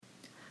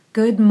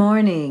Good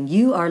morning.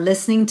 You are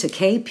listening to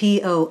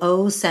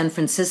KPOO San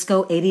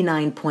Francisco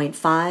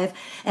 89.5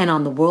 and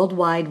on the World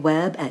Wide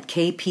Web at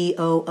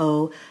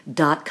kpoo.com.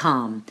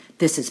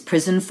 This is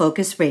Prison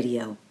Focus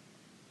Radio.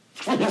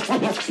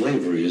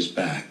 Slavery is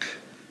back.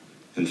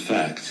 In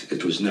fact,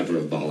 it was never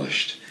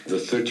abolished. The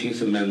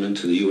 13th Amendment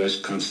to the U.S.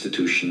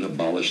 Constitution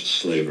abolished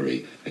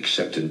slavery,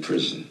 except in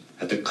prison.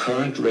 At the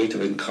current rate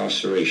of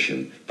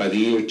incarceration, by the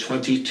year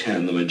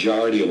 2010, the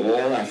majority of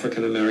all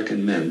African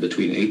American men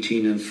between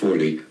 18 and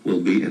 40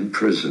 will be in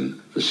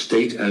prison, the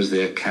state as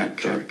their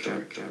captor.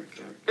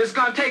 It's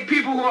going to take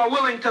people who are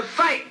willing to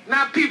fight,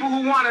 not people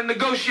who want to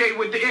negotiate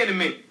with the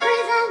enemy.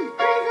 Prison.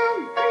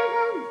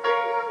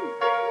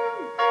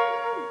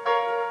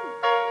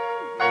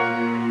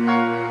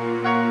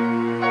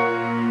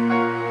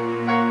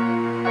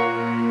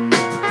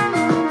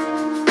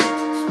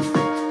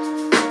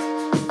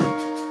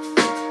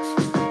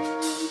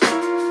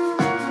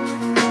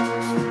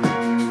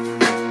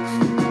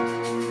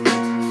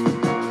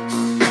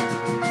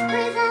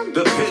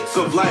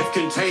 Life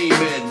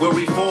containment, where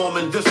reform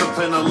and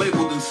discipline are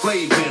labeled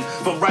enslavement.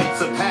 From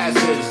rites of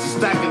passage to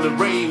stacking the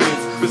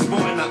raiments,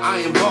 sporting the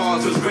iron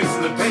bars, just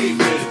gracing the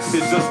pavement.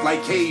 It's just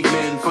like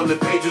cavemen from the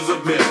pages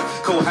of myth,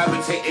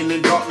 cohabitating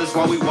in darkness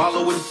while we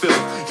wallow in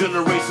filth.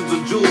 Generations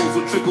of jewels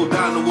will trickle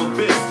down to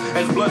abyss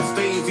as blood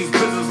stains these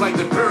prisons like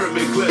the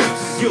pyramid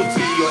glyphs.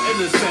 Guilty or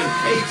innocent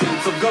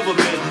agents of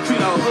government treat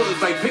our hoods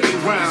like picking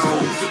ground.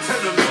 Schools to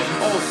tenement,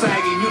 all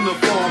sagging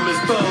uniform as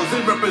thugs.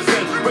 They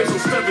represent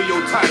racial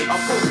stereotypes. A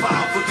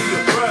profile for the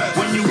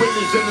oppressed. When you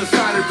witness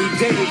genocide every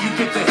day, you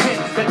get the hint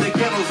that the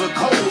ghettos are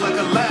cold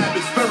like a lab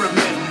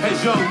experiment. As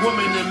young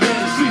women and men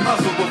street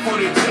hustle before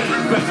they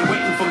 10,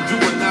 graduating from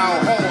juvenile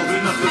halls,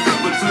 enough to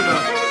remember to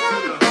the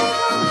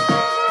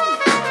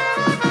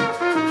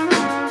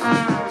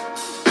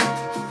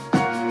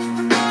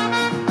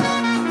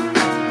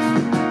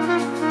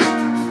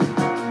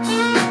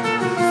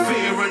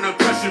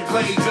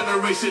play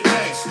Generation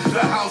X. The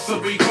house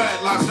of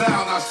regret locks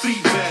down our street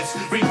vets.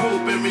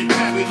 Regroup and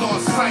repent, we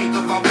lost sight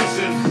of our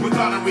mission.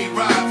 Without a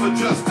ride for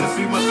justice,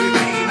 we must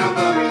remain on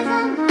the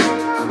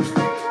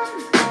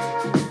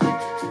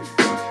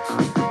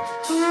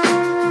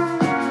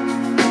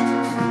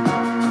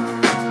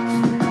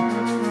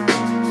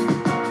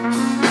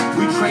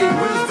we trade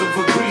wisdom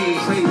for greed,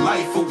 trade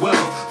life for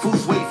wealth.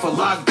 Fools wait for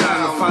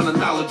lockdown, find the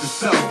knowledge of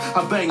self.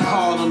 I bang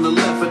hard on the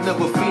left and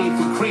never fiend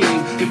for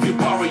cream. If you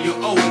borrow, you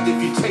owe it.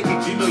 If you take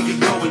it, you know you're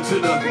going to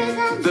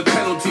the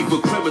penalty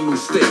for criminal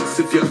states.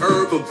 If you're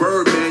herb or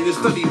bird, man, you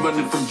study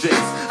running from jakes.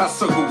 I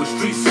circle with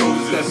street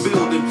soldiers that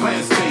build and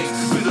plant states.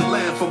 Be the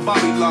land for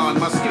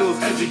Babylon, my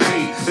skills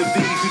educate. In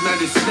these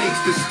United States,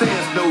 there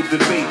stands no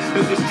debate.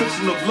 The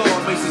restriction of law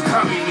makes us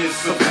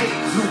communists of hate.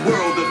 New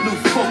world, a new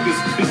focus.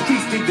 The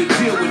streets need to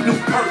deal with new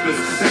purpose.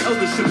 The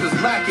eldership is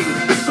lacking.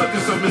 The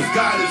circus of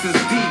misguidance is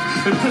deep.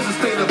 In prison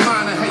state of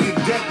mind, I have you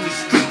dead in the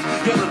street.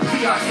 Yelling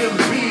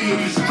PIMB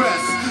and you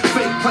stress.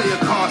 Fake player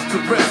cards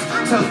to rest.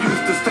 Tell youth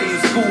to stay in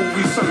school,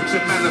 research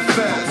and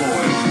manifest.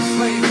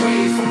 Slave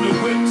ways from the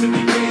whip to the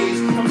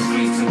gaze. From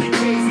streets to the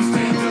caves, we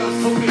stand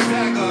judge, poking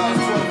dagger.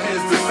 12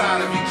 heads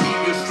decide if you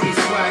keep your street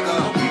swagger.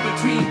 Don't be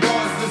between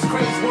bars, this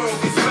crazy world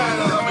gets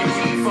fatter. I'm a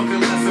key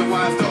fucking lesson,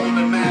 wise don't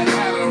the mad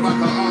hatter. Rock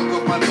a hog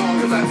up my dog,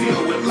 cause I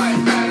deal with life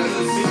matters.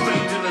 It's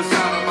strange in the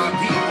side of my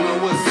people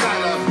and what's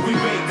sadder. We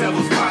make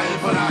devils pie and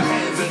put our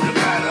hands in the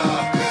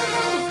batter.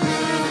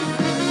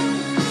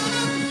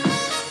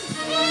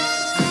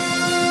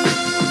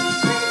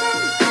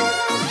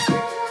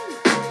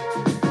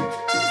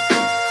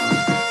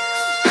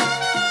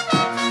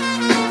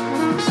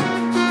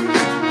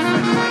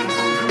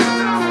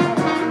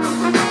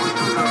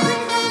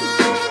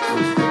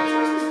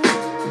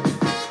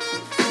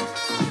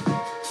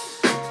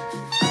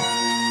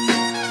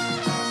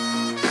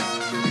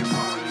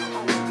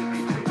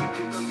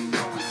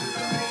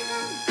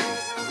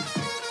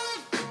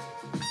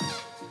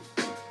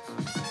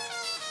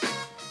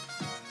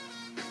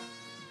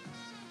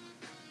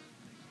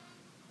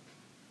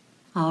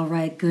 All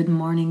right, good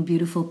morning,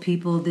 beautiful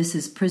people. This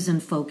is Prison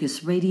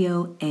Focus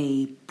Radio,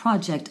 a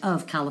project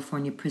of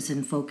California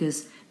Prison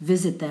Focus.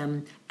 Visit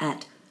them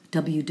at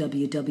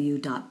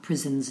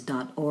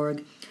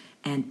www.prisons.org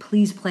and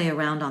please play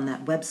around on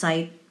that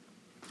website.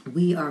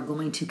 We are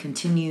going to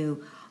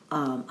continue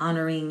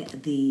honoring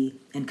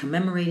and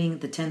commemorating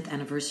the 10th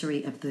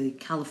anniversary of the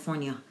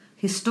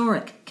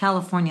historic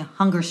California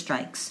hunger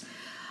strikes,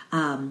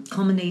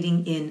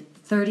 culminating in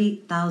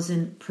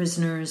 30,000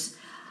 prisoners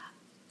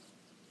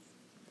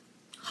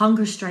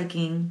hunger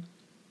striking,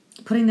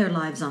 putting their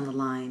lives on the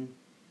line,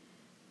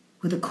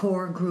 with a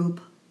core group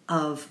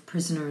of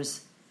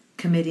prisoners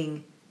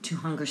committing to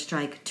hunger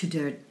strike to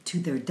their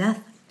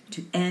death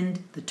to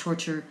end the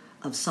torture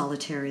of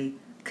solitary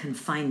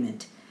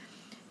confinement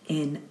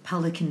in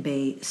Pelican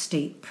Bay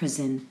State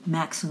Prison,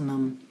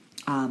 maximum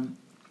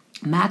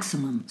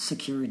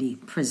security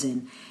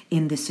prison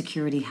in the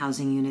security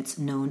housing units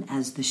known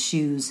as the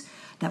SHUs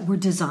that were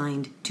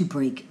designed to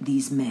break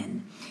these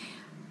men.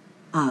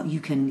 You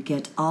can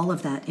get all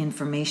of that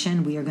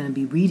information. We are going to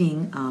be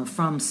reading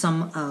from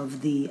some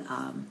of the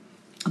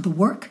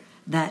work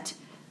that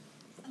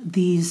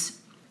these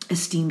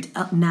esteemed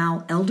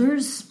now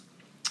elders,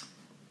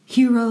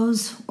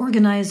 heroes,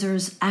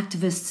 organizers,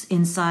 activists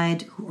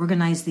inside who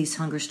organize these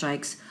hunger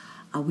strikes.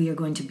 We are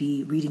going to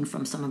be reading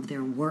from some of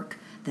their work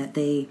that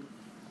they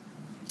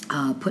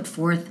put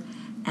forth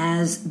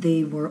as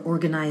they were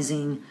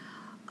organizing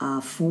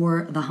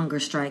for the hunger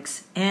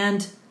strikes.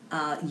 And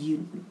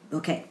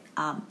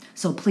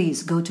so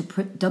please go to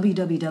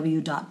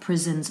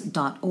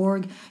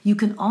www.prisons.org. You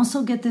can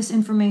also get this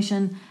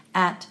information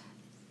at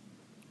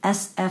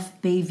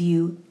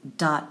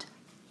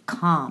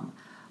sfbayview.com.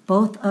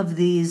 Both of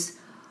these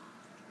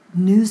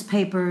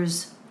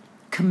newspapers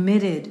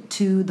committed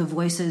to the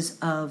voices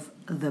of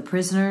the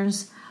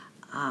prisoners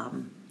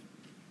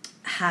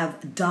have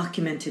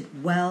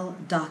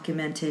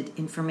well-documented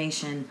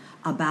information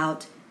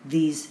about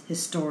these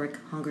historic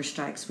hunger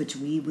strikes, which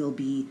we will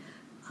be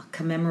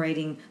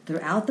commemorating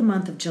throughout the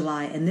month of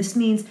July. And this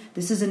means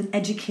this is an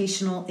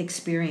educational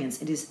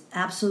experience. It is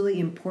absolutely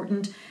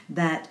important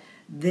that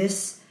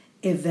this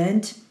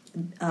event,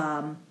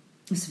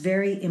 this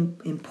very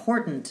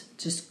important,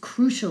 just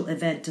crucial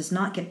event, does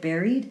not get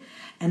buried,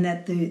 and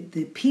that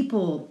the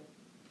people,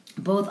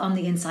 both on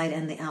the inside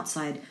and the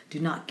outside, do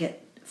not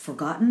get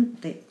forgotten,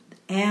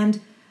 and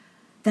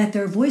that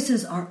their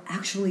voices are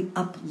actually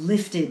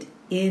uplifted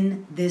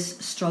in this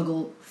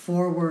struggle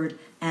forward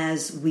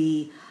as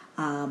we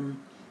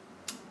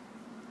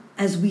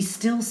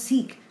still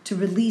seek to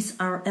release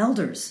our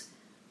elders,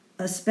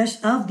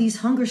 especially of these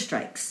hunger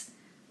strikes.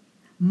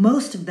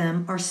 Most of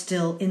them are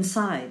still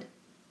inside.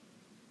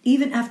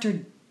 Even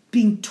after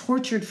being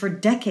tortured for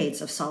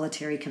decades of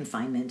solitary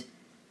confinement,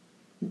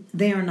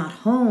 they are not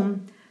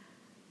home.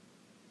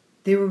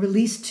 They were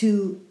released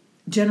to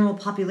general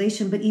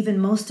population, but even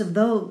most of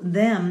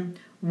them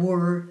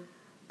were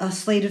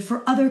slated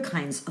for other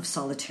kinds of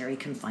solitary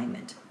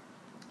confinement.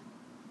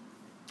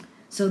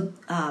 So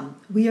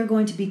we are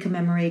going to be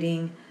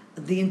commemorating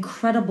the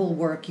incredible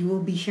work. You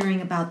will be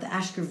hearing about the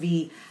Ashker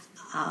v.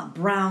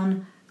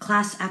 Brown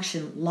class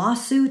action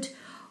lawsuit,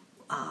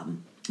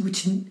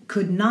 which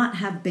could not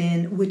have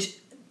been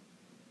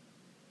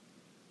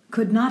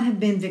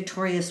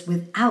victorious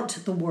without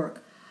the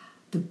work,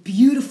 the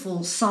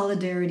beautiful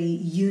solidarity,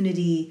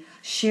 unity,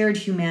 shared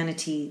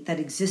humanity that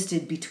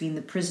existed between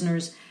the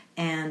prisoners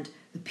and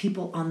the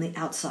people on the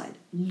outside.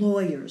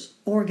 Lawyers,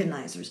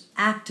 organizers,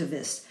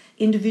 activists,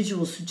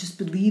 individuals who just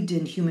believed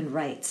in human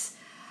rights.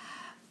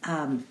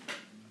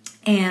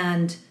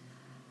 And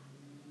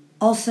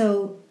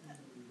also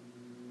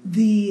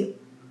the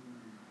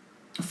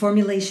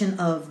formulation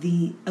of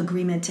the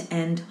agreement to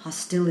end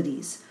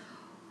hostilities.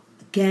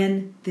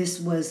 Again, this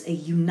was a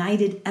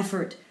united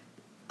effort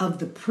of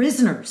the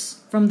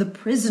prisoners, from the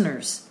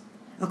prisoners,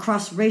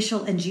 across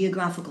racial and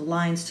geographical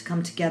lines to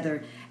come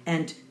together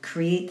and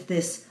create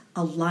this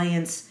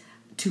alliance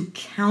to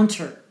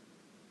counter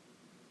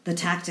the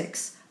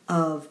tactics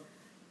of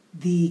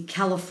the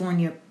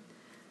California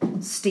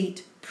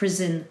state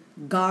prison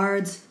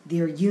guards,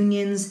 their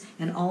unions,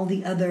 and all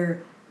the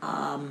other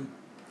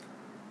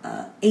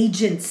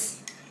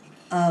agents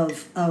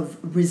of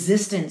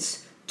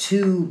resistance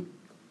to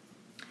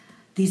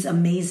these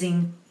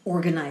amazing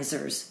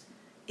organizers,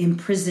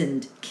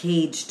 imprisoned,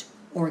 caged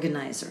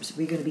organizers.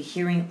 We're going to be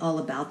hearing all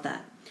about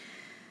that.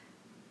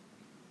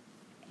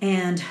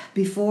 And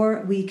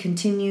before we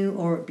continue,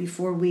 or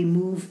before we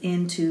move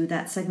into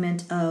that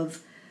segment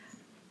of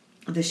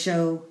the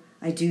show,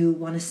 I do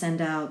want to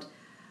send out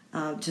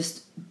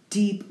just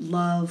deep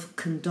love,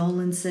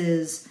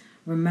 condolences,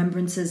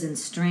 remembrances, and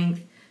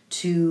strength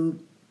to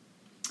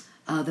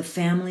the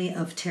family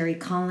of Terry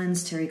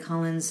Collins. Terry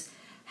Collins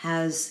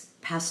has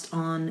passed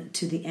on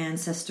to the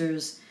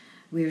ancestors.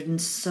 We're in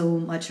so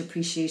much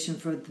appreciation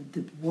for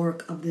the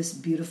work of this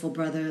beautiful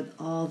brother,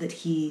 all that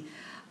he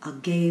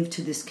gave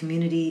to this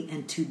community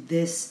and to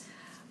this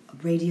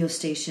radio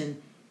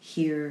station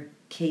here,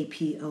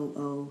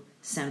 KPOO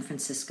San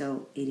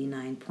Francisco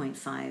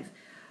 89.5.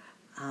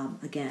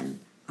 Again,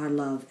 our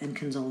love and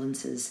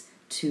condolences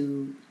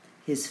to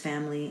his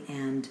family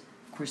and,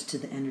 of course, to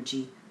the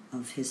energy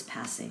of his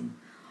passing.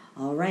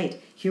 All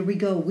right, here we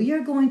go. We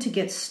are going to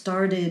get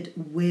started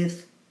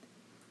with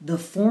the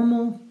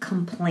formal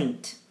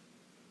complaint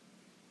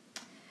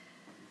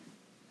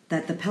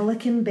that the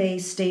Pelican Bay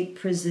State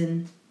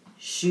Prison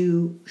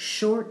Shoe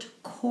Short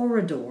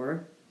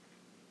Corridor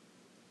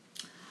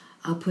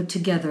put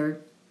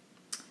together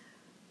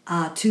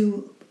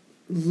to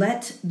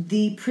let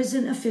the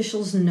prison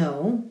officials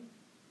know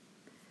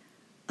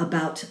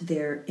about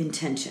their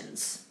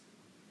intentions.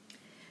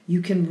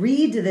 You can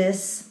read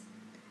this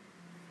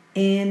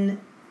in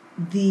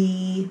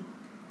the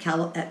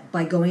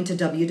by going to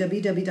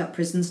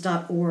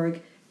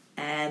www.prisons.org,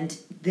 and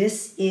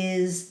this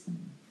is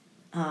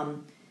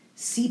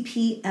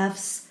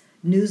CPF's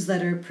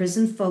newsletter,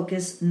 Prison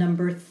Focus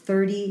number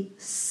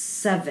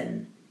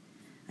 37.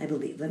 I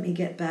believe. Let me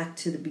get back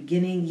to the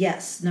beginning.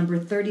 Yes, number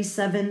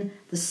 37,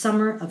 the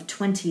summer of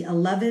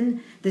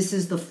 2011. This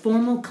is the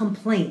formal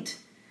complaint.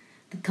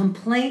 The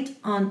complaint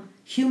on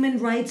human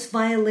rights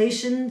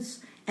violations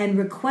and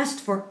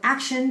request for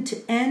action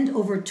to end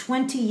over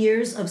 20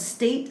 years of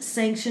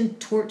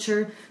state-sanctioned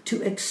torture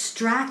to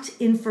extract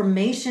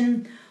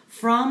information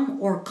from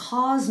or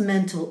cause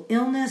mental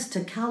illness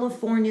to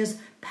California's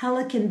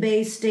Pelican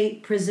Bay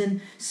State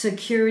Prison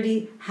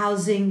Security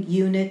Housing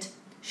Unit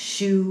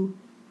SHU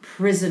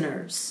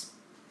prisoners.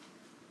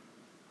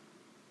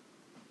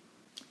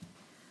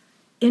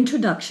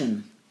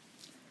 Introduction.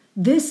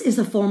 This is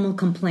a formal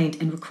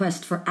complaint and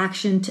request for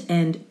action to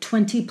end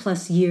 20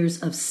 plus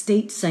years of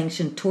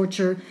state-sanctioned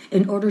torture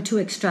in order to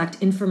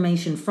extract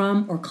information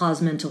from or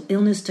cause mental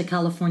illness to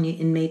California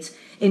inmates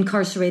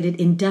incarcerated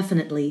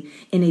indefinitely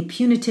in a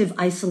punitive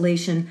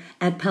isolation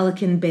at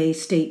Pelican Bay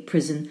State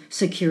Prison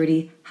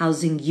Security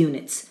Housing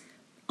Units,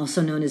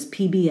 also known as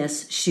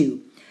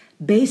PBS-SHU,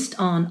 based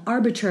on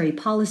arbitrary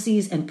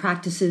policies and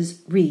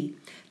practices re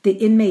the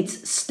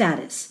inmate's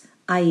status,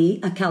 i.e.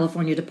 a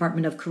California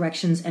Department of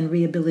Corrections and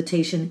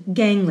Rehabilitation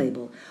gang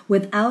label,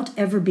 without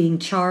ever being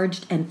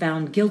charged and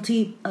found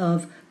guilty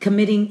of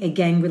committing a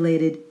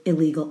gang-related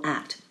illegal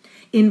act,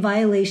 in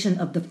violation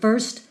of the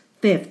First,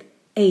 Fifth,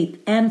 8th,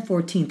 and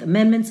 14th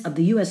Amendments of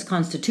the U.S.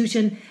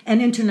 Constitution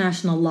and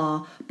international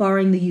law,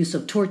 barring the use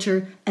of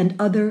torture and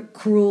other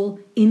cruel,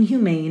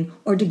 inhumane,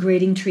 or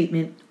degrading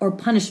treatment or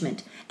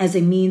punishment as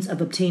a means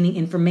of obtaining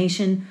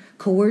information,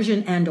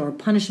 coercion, and or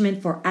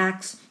punishment for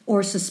acts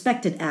or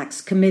suspected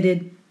acts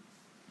committed.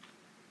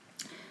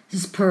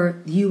 This is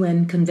per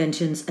UN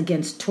Conventions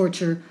Against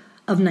Torture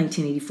of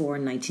 1984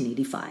 and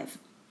 1985.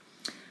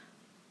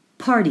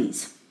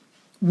 Parties.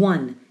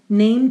 1.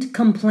 Named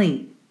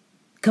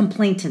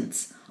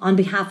complainants on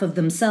behalf of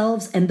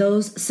themselves and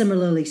those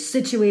similarly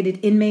situated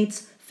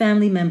inmates,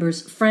 family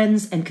members,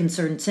 friends, and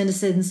concerned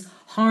citizens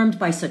harmed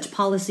by such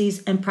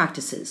policies and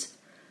practices.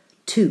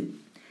 2.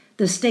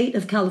 The state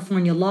of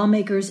California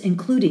lawmakers,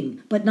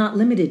 including, but not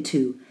limited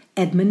to,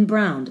 Edmund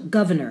Brown,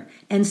 Governor,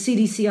 and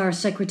CDCR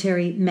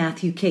Secretary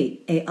Matthew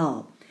Cate, et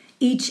al.,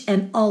 each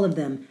and all of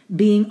them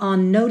being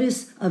on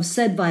notice of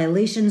said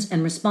violations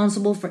and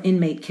responsible for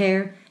inmate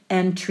care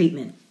and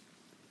treatment.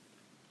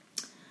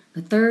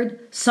 The third,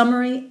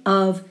 summary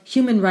of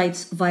human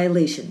rights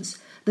violations.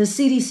 The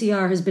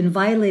CDCR has been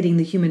violating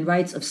the human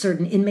rights of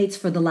certain inmates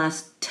for the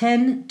last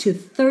 10 to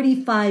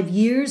 35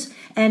 years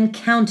and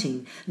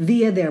counting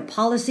via their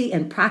policy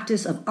and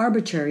practice of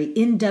arbitrary,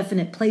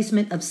 indefinite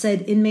placement of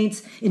said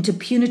inmates into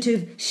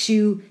punitive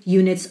SHU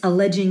units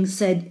alleging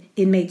said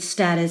inmate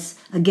status,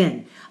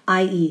 again,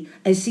 i.e.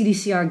 a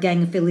CDCR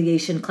gang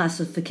affiliation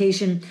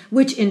classification,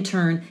 which in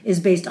turn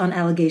is based on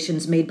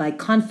allegations made by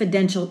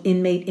confidential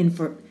inmate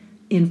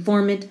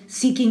informant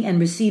seeking and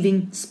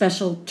receiving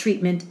special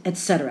treatment,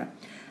 etc.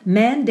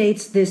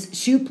 Mandates this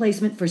SHU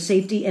placement for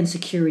safety and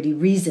security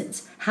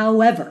reasons.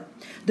 However,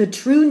 the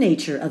true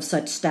nature of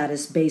such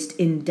status-based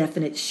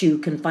indefinite SHU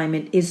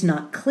confinement is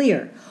not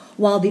clear,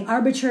 while the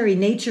arbitrary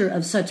nature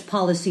of such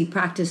policy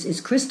practice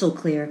is crystal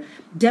clear,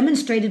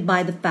 demonstrated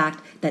by the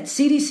fact that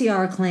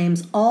CDCR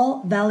claims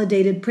all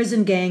validated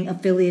prison gang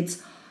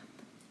affiliates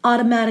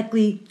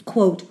automatically,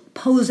 quote,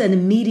 pose an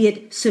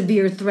immediate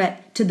severe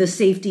threat to the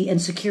safety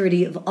and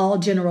security of all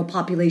general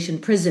population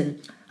prison,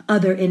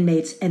 other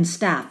inmates, and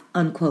staff,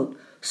 unquote,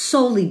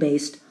 solely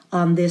based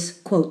on this,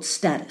 quote,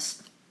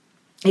 status.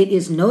 It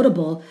is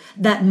notable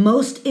that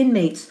most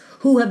inmates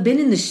who have been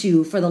in the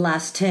SHU for the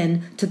last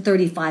 10 to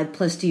 35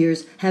 plus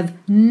years have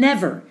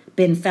never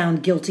been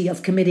found guilty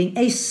of committing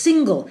a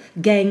single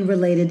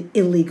gang-related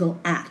illegal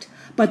act.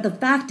 But the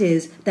fact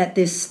is that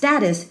this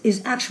status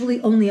is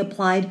actually only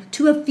applied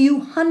to a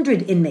few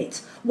hundred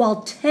inmates,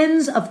 while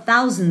tens of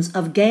thousands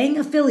of gang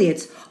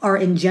affiliates are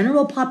in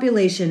general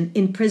population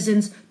in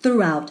prisons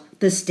throughout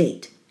the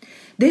state.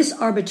 This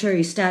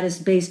arbitrary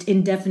status-based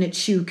indefinite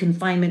SHU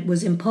confinement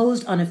was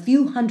imposed on a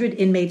few hundred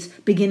inmates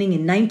beginning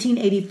in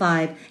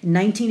 1985 and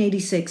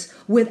 1986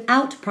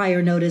 without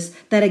prior notice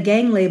that a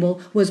gang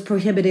label was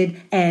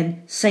prohibited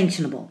and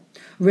sanctionable.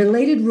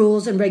 Related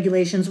rules and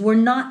regulations were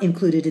not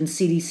included in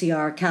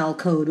CDCR Cal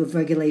Code of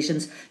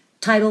Regulations,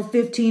 Title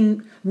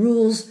 15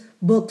 Rules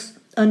Books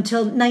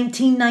until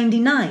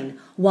 1999,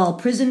 while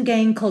prison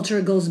gang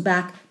culture goes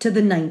back to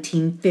the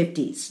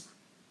 1950s.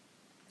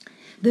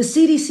 The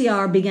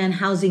CDCR began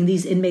housing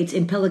these inmates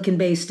in Pelican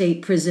Bay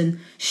State Prison,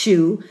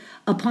 SHU,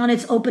 upon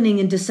its opening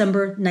in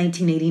December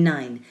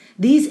 1989.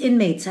 These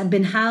inmates have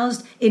been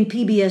housed in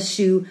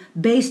PBS-SHU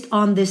based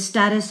on this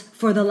status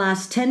for the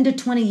last 10 to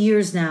 20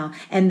 years now,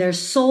 and their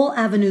sole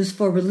avenues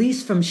for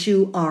release from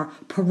SHU are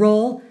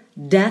parole,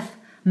 death,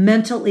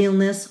 mental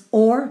illness,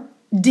 or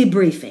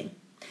debriefing.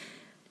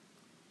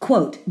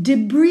 Quote,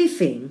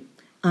 debriefing,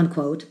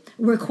 unquote,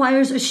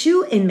 requires a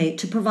SHU inmate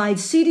to provide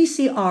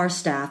CDCR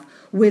staff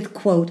with,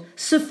 quote,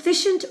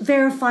 sufficient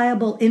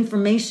verifiable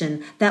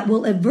information that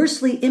will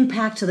adversely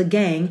impact the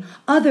gang,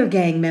 other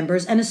gang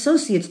members, and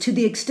associates to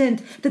the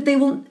extent that they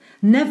will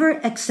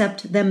never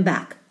accept them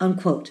back,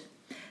 unquote.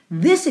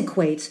 This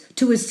equates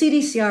to a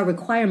CDCR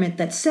requirement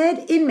that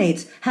said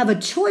inmates have a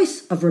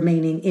choice of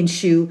remaining in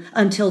SHU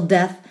until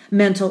death,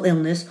 mental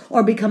illness,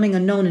 or becoming a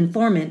known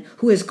informant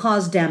who has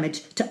caused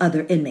damage to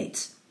other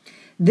inmates.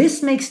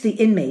 This makes the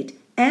inmate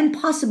and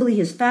possibly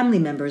his family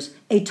members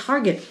a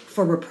target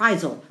for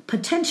reprisal,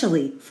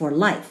 potentially for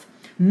life.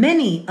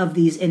 Many of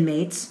these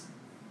inmates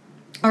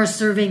are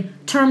serving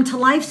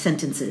term-to-life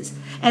sentences,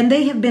 and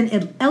they have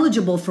been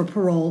eligible for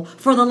parole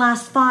for the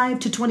last 5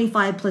 to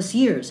 25 plus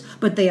years,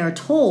 but they are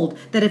told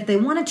that if they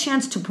want a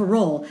chance to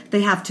parole,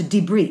 they have to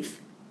debrief,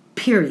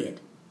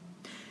 period.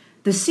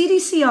 The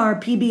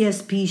CDCR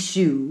PBSP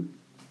SHU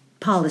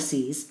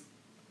policies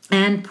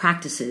and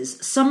practices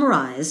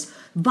summarized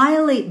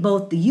violate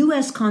both the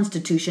U.S.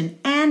 Constitution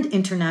and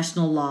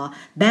international law,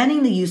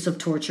 banning the use of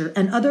torture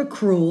and other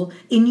cruel,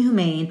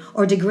 inhumane,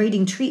 or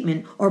degrading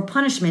treatment or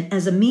punishment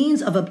as a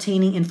means of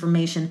obtaining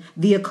information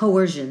via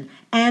coercion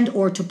and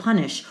or to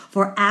punish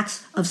for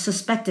acts or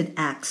suspected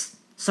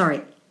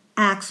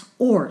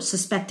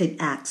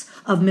acts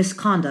of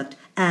misconduct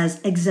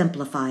as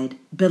exemplified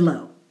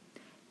below.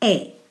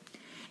 A.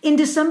 In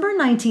December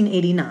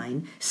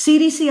 1989,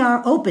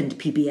 CDCR opened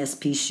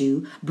PBSP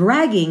SHU,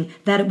 bragging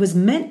that it was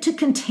meant to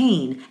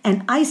contain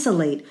and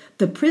isolate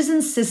the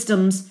prison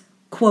system's,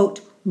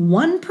 quote,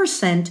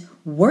 1%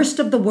 worst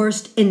of the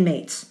worst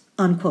inmates,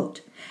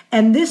 unquote.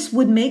 And this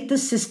would make the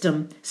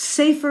system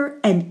safer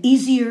and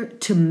easier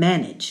to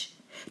manage.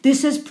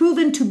 This has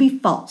proven to be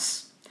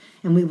false.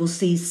 And we will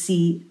see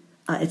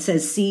it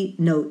says C,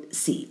 note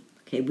C.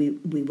 Okay, we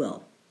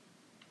will.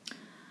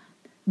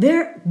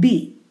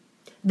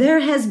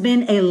 There has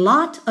been a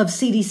lot of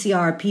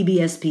CDCR,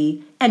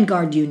 PBSP, and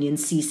Guard Union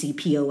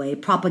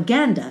CCPOA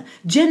propaganda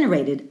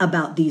generated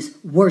about these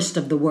worst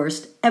of the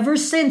worst ever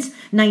since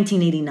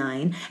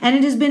 1989, and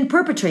it has been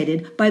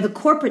perpetrated by the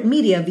corporate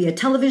media via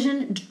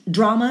television,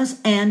 dramas,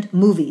 and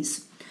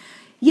movies.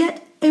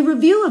 Yet, a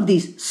review of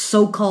these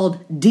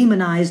so-called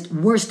demonized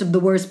worst of the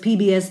worst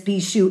PBSP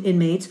SHU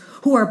inmates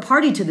who are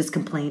party to this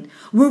complaint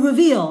will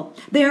reveal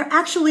they are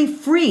actually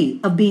free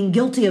of being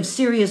guilty of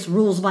serious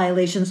rules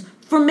violations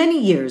for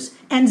many years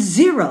and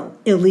 0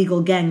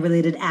 illegal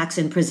gang-related acts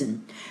in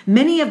prison.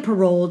 Many have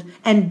paroled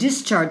and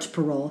discharged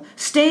parole,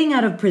 staying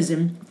out of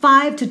prison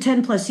 5 to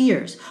 10 plus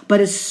years.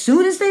 But as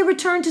soon as they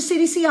return to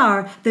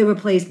CDCR, they were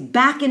placed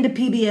back into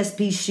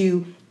PBSP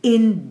SHU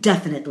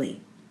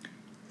indefinitely.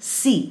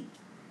 C.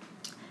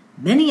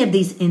 Many of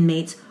these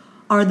inmates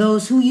are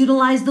those who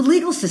utilize the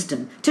legal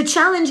system to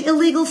challenge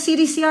illegal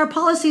CDCR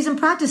policies and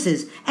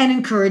practices and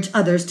encourage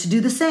others to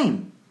do the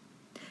same.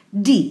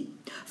 D.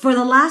 For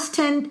the last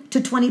 10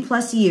 to 20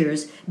 plus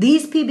years,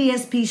 these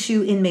PBSP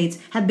SHU inmates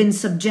have been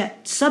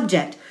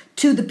subject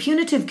to the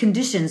punitive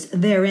conditions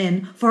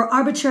therein for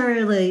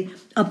arbitrarily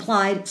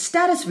applied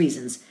status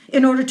reasons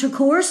in order to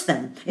coerce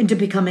them into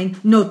becoming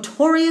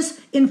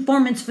notorious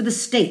informants for the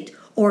state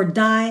or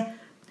die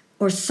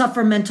or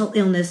suffer mental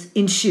illness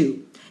in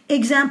SHU.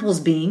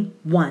 Examples being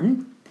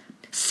 1.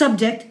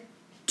 Subject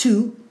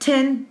to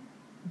 10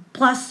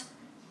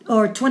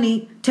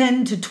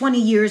 to 20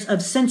 years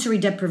of sensory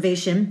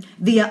deprivation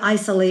via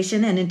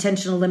isolation and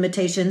intentional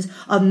limitations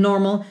of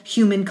normal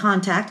human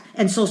contact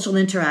and social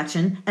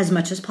interaction as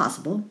much as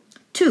possible.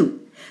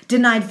 2.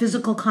 Denied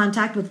physical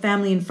contact with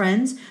family and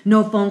friends,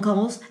 no phone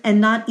calls,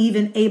 and not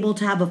even able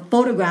to have a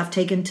photograph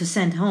taken to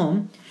send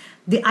home.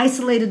 The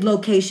isolated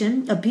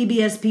location of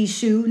PBSP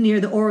SHU near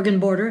the Oregon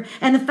border,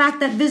 and the fact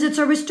that visits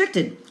are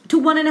restricted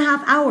to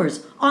 1.5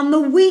 hours on the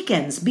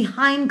weekends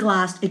behind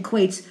glass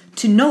equates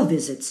to no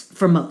visits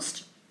for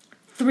most.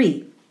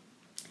 3.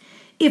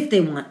 If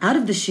they want out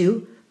of the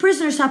SHU,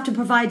 prisoners have to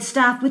provide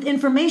staff with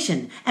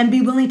information and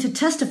be willing to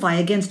testify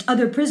against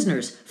other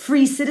prisoners,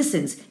 free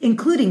citizens,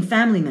 including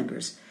family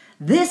members.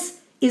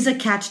 This is a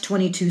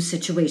catch-22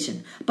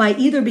 situation. By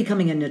either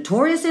becoming a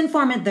notorious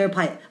informant,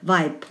 thereby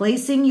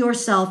placing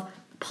yourself,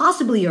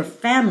 possibly your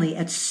family,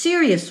 at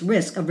serious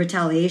risk of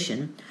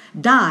retaliation,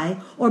 die,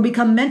 or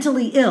become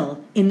mentally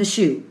ill in the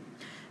SHU.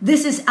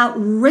 This is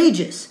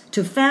outrageous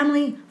to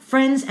family,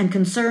 friends, and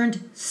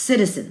concerned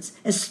citizens,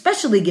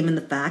 especially given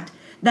the fact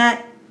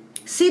that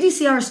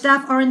CDCR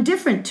staff are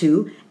indifferent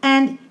to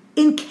and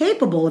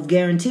incapable of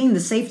guaranteeing the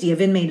safety of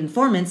inmate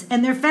informants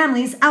and their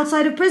families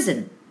outside of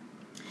prison.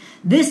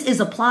 This is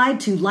applied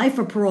to life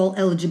or parole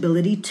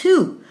eligibility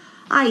too,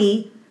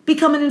 i.e.,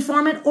 become an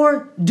informant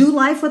or do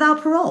life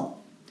without parole.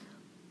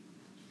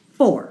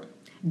 4.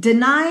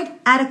 Denied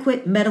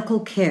adequate medical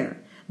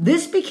care.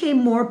 This became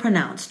more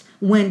pronounced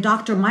when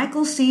Dr.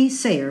 Michael C.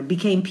 Sayer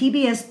became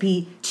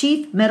PBSP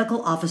Chief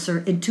Medical Officer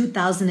in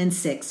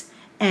 2006,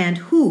 and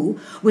who,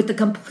 with the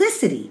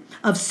complicity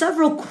of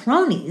several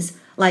cronies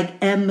like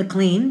M.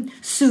 McLean,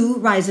 Sue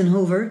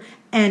Reisenhover,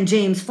 and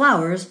James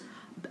Flowers,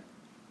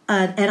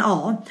 et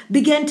al.,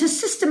 began to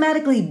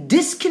systematically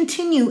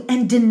discontinue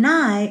and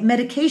deny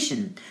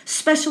medication,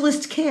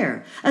 specialist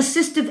care,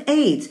 assistive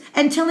aids,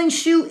 and telling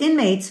SHU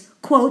inmates,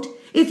 quote,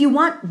 if you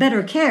want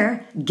better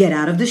care, get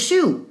out of the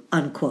SHU,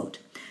 unquote.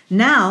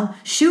 Now,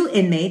 SHU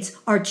inmates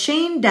are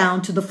chained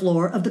down to the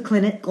floor of the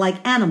clinic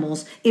like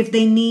animals if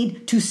they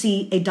need to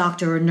see a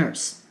doctor or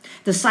nurse.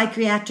 The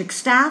psychiatric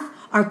staff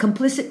are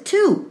complicit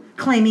too,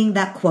 claiming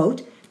that,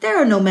 quote,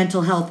 there are no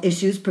mental health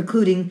issues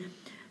precluding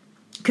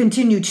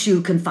continued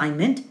SHU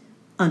confinement,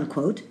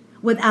 unquote,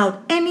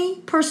 without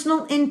any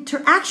personal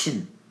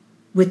interaction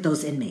with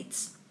those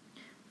inmates.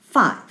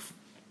 5.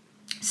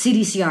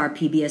 CDCR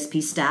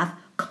PBSP staff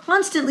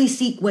constantly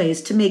seek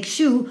ways to make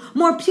SHU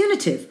more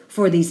punitive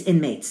for these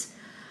inmates.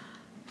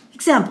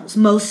 Examples: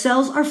 most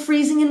cells are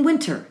freezing in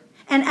winter,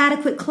 and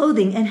adequate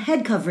clothing and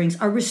head coverings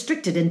are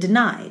restricted and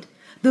denied.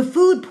 The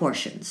food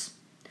portions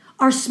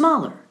are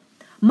smaller,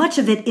 much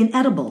of it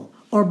inedible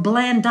or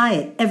bland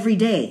diet every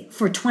day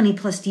for 20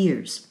 plus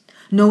years.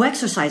 No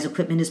exercise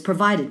equipment is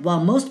provided,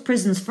 while most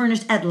prisons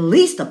furnish at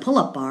least a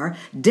pull-up bar,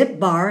 dip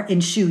bar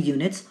in SHU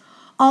units.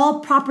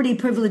 All property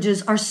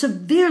privileges are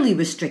severely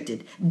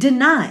restricted,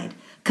 denied,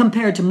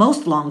 compared to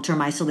most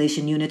long-term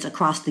isolation units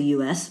across the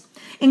U.S.,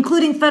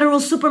 including Federal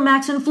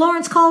Supermax in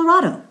Florence,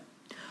 Colorado.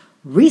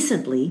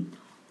 Recently,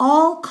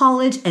 all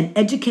college and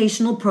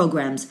educational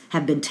programs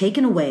have been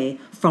taken away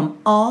from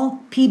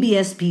all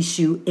PBSP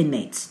SHU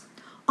inmates.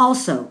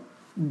 Also,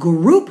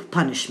 group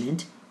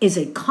punishment is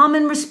a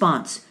common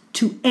response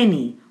to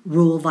any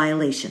rule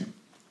violation.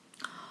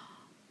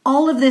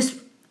 All of this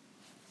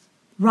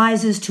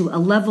rises to a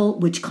level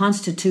which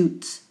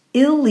constitutes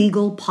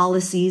illegal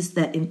policies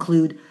that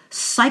include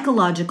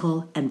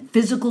psychological and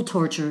physical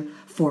torture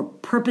for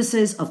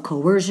purposes of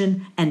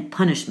coercion and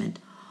punishment,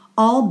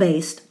 all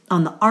based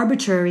on the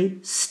arbitrary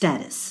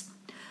status.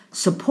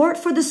 Support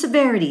for the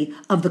severity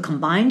of the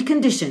combined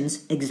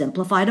conditions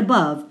exemplified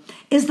above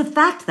is the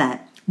fact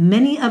that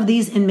many of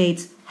these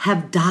inmates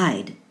have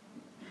died.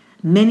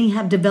 Many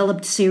have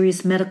developed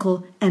serious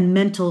medical and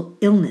mental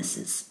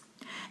illnesses,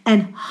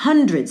 and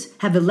hundreds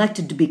have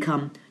elected to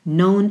become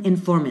known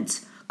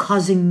informants,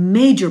 causing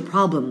major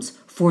problems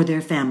for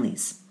their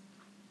families.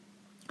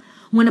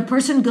 When a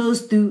person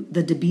goes through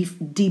the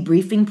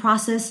debriefing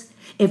process,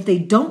 if they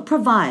don't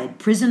provide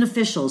prison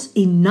officials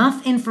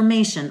enough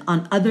information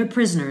on other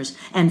prisoners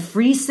and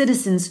free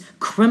citizens'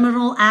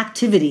 criminal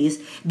activities,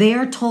 they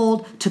are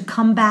told to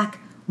come back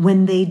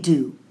when they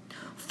do,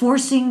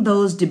 forcing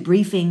those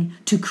debriefing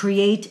to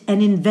create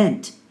and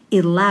invent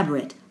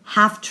elaborate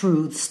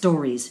half-truth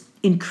stories,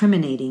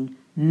 incriminating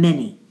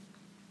many.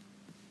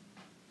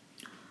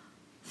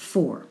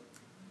 4.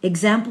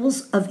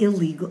 Examples of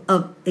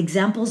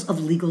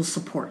legal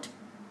support.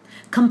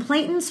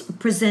 Complainants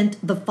present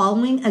the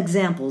following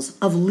examples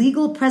of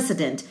legal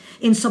precedent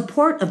in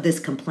support of this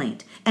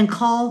complaint and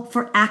call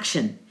for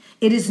action.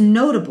 It is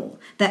notable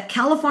that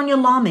California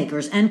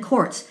lawmakers and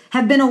courts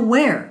have been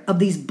aware of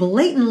these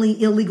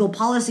blatantly illegal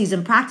policies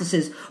and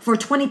practices for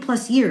 20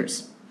 plus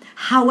years.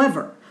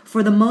 However,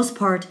 for the most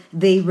part,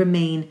 they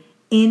remain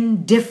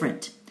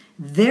indifferent.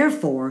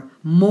 Therefore,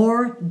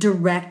 more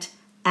direct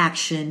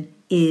action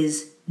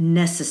is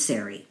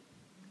necessary.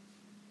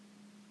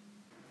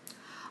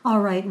 All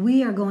right,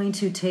 we are going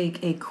to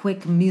take a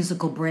quick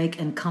musical break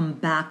and come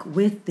back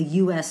with the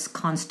U.S.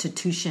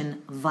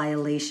 Constitution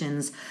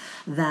violations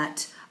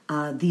that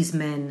these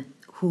men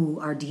who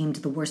are deemed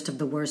the worst of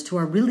the worst, who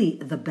are really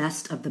the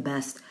best of the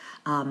best,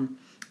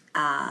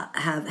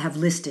 have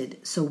listed.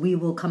 So we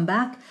will come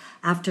back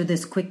after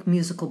this quick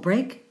musical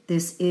break.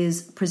 This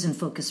is Prison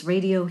Focus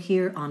Radio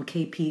here on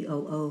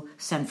KPOO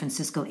San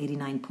Francisco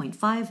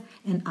 89.5,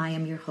 and I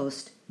am your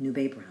host,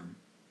 Nube Brown.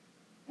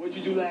 What'd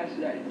you do last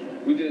night?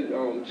 We did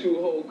 2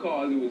 whole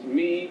cars. It was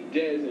me,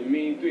 Dez, and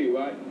Mean 3,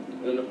 right?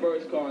 And on the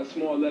first car, in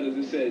small letters,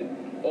 it said,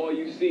 all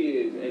you see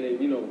is, and then,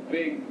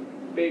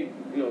 big,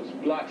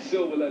 block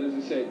silver letters,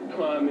 it said,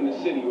 crime in the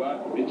city,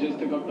 right? It just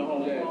took up the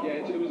whole car.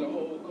 Yeah, it was a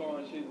whole car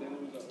and shit, then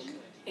it was a...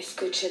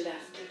 Escúchela,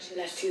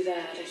 la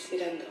ciudad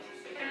respirando.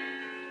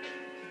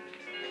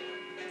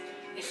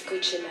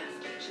 Escúchela,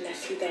 la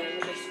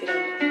ciudad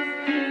respirando.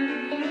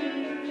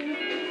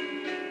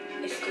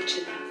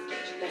 Escúchela,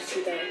 la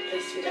ciudad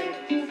respirando.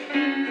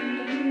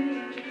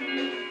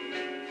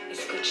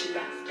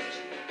 Escúchela.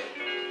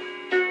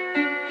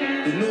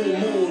 The new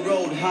moon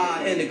rode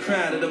high in the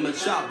crown of the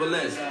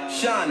metropolis,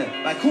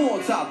 shining like who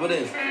on top of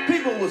this?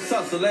 People was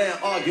hustling,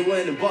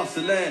 arguing and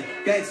bustling.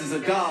 Gangsters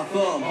of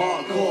Gotham,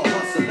 hardcore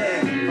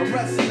hustling. I'm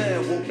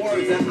wrestling with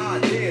words and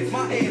ideas.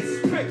 My ears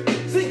is pricked.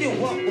 Singing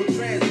what will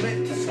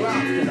transmit the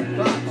scribes can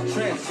apply the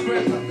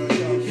transcript.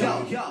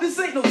 Yo, this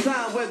ain't no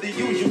time where the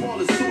usual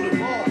is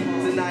suitable.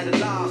 Tonight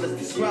alive, let's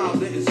describe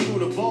the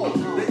inscrutable,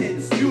 the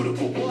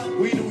indisputable.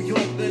 We New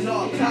York, the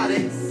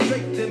narcotics,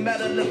 straight to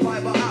metal and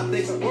fiber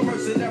optics. We're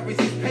mercenaries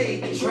is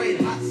paid to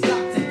trade hot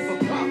stock tips for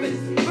profits.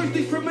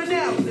 Thirsty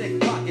criminals, thick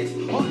pockets.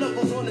 All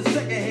levels on the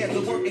second hands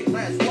of working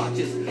class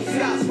watches.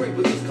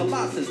 Skyscrapers is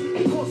colossus.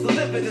 The cost of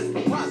living is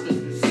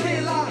preposterous. Stay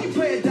alive, you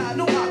pay or die,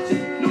 no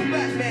options. No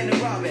Batman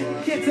and Robin.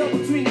 Can't tell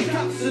between the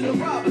cops and the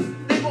robbers.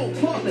 They both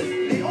partners,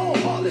 they all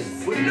heartless,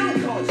 with no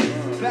conscience.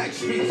 Back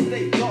streets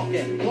stay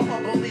talking, while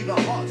unbelieving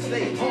hearts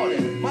stay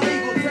hardened. My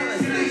ego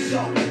talent stay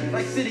sharp,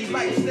 like city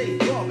life stay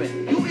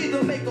throbbing. You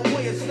either make a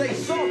way or stay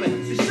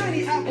sobbing. The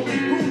shiny apple is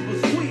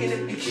bruised but sweet,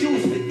 and if you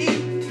choose to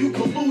eat, you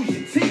can lose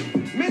your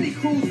teeth. Many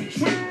crews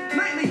retreat,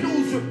 nightly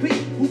news repeat.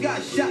 Who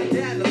got shot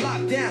down to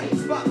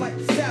lockdown? Spotlight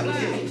the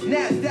savages,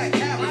 NASDAQ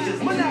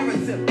averages. My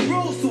narrative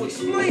rose to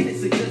explain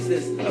its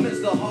existence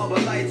amidst the harbor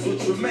lights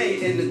which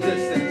remain in the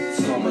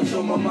distance. So much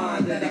on my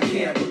mind that I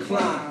can't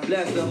recline.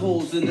 Blast the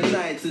holes in the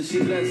night till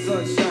she blends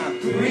sunshine.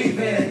 Breathe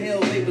in,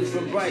 inhale vapors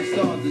from bright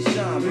stars to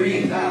shine.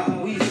 Breathe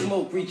out, we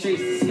smoke, retrace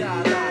the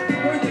skyline.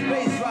 Heard the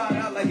bass ride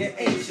out like an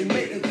ancient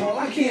making call.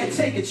 I can't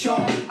take it,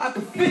 y'all. I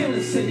can feel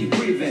the city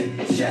breathing,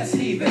 chest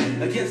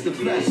heaving against the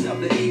flesh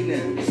of the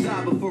evening.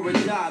 Sigh before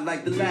it died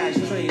like the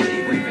last train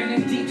leaving. Breathing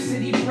in deep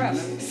city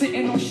breaths,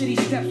 sitting on shitty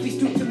steps, we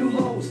stoop to new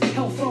lows.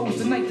 Hell froze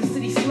the night the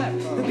city slept.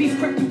 The beast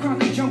crept through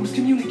concrete jungles,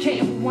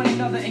 communicating with one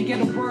another and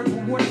get a word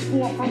where waters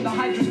fall from the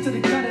hydrants to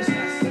the gutters.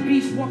 The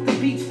beast walk the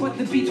beats, but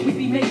the beats we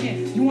be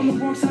making. You on the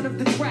wrong side of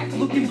the track,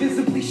 looking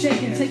visibly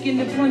shaken, taking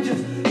the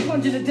plunges,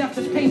 plunging to death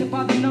that's painted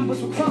by the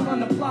numbers with crowd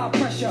on apply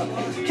pressure.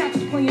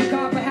 Catches playing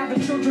God, but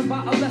having children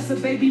by a lesser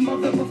baby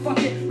mother. But fuck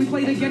it, we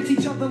played against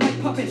each other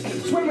like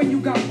puppets. Swearing you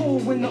got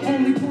pulled when the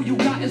only pull you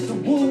got is the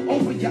wool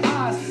over your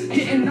eyes.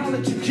 Getting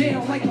knowledge in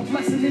jail like a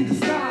blessing in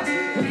disguise.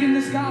 Look in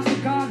the skies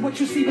for God, what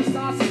you see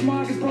besides the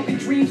smog is broken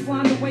dreams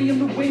flying away in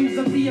the wings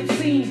of the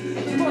obscene.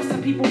 Thoughts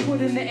that people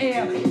put in the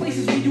air,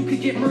 places where you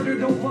could get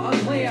murdered over a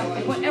glare.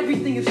 But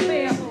everything is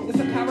fair, it's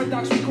a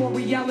paradox we call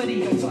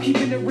reality. So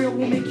keeping it real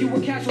will make you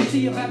a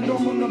casualty of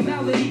abnormal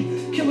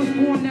normality. Killers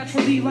born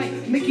naturally like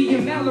Mickey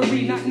and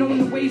Mallory. Not knowing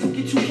the ways will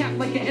get you capped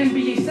like an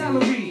NBA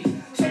salary.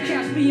 So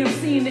cats be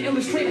MCing to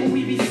illustrate what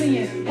we be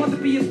seeing. Want to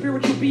be a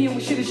spiritual being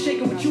when shit is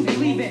shaking what you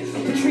believe in.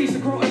 The trees to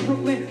grow in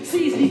Brooklyn,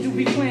 seeds need to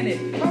be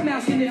planted. I'm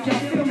asking if y'all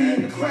feel me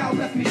and the crowd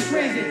left me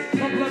stranded.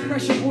 My blood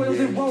pressure boiled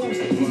and rose.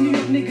 These New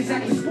York niggas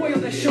acting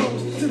spoiled at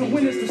shows. To the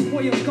winners, the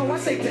spoils go. I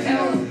say to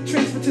L,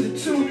 transfer to the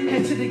 2,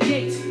 head to the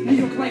gates. New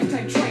York life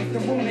type tripe, the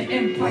Roman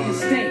Empire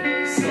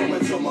State. So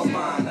much on my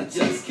mind, I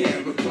just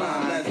can't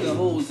recline. Blast the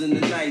holes in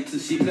the night till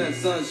she blends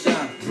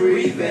sunshine.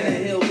 Breathe in,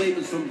 inhale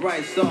vapors from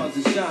bright stars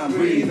to shine.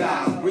 Breathe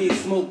out, breathe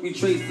smoke,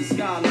 retrace the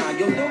skyline.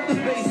 Yo, don't the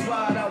bass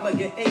ride out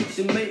like an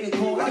ancient mating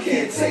call. I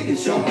can't take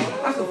it, y'all.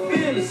 I can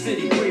feel the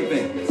city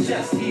breathing,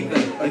 chest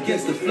heaving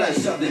against the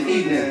flesh of the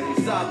evening.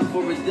 Sigh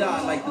before it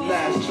died like the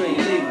last train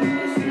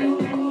leaving.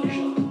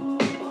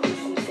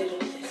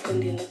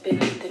 Escondiendo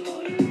pena y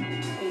temor,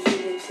 un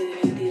silencio de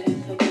mentiras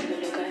ahogando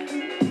el hogar,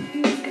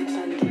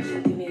 escapando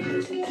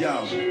sentimientos Yo,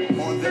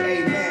 on the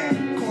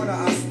A-man corner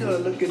I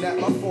stood looking at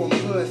my former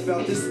hood.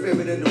 Felt the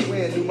spirit in the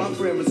wind, knew my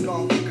friend was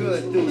gone for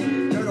good.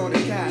 Through dirt on the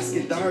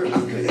casket, the hurt I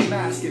couldn't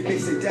mask it.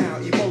 Mix it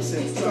down,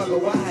 emotions,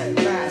 struggle I hadn't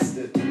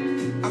mastered.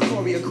 I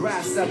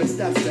choreographed 7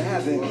 steps to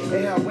heaven.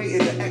 Inhale, waiting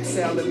to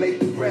exhale and make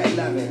the bread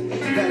leaven.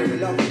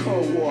 Veteran of the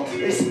Cold War,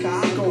 it's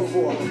how I go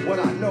for what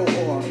I know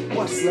or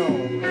what's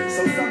known.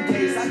 So some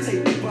days I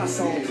take the bus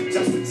home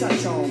just to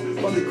touch home.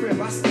 From the crib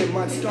I spend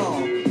months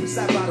strong.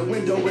 Sat by the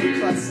window with a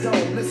clutch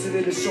stone,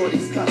 listening to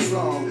shorties cuss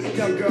long.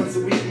 Young girls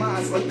with weak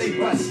minds, but they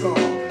butt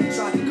strong.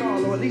 Tried to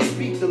call or at least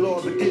speak the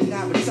Lord, but didn't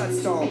have a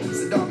touchstone. It's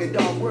a dog and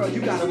dog world,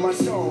 you got a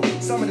must own.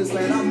 Some of this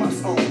land I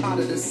must own. Out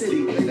of the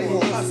city, they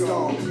want us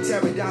gone.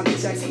 Tearing down the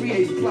checks,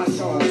 creating plush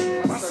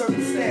homes. My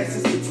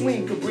circumstances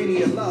between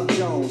Cabrini and Love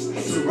Jones.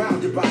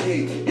 Surrounded by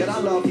hate, yet I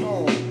love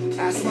home.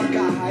 Asked my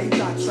guy how he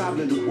thought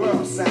traveling the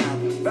world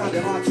sound. Found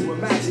it hard to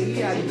imagine he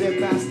hadn't been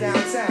past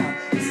downtown.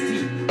 It's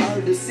deep, I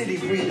heard the city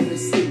breathing in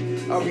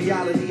sleep. A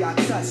reality I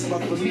touch,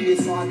 but for me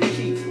it's hard to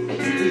keep.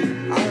 It's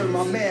deep, I heard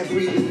my man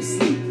breathing in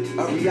sleep.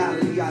 A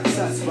reality I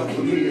touch, but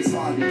for me it's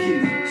hard to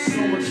keep.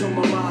 So much on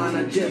my mind,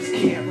 I just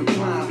can't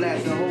recline.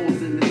 Blast the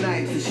holes in the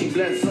night till she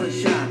blends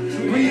sunshine.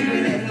 Breathe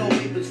in and hell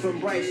vapors from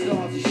bright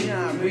stars to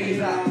shine.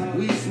 Breathe out,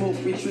 we smoke,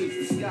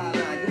 retreats the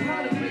skyline. Yo,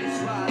 how the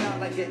bass ride out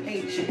like an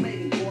ancient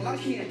mating call. I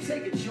can't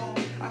take it, y'all.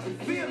 I can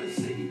feel the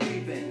city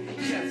breathing,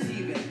 chest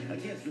heaving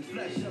against the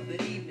flesh of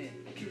the evening.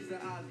 Kiss the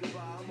eyes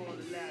goodbye, I'm on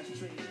the last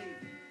train leaving.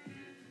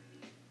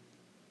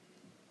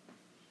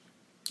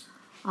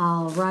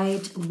 All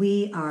right,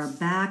 we are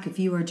back. If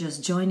you are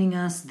just joining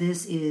us,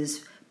 this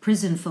is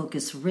Prison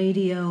Focus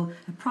Radio,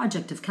 a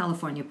project of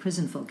California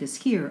Prison Focus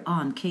here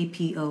on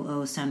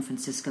KPOO San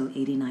Francisco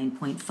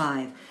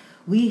 89.5.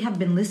 We have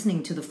been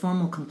listening to the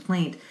formal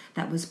complaint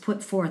that was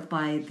put forth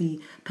by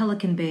the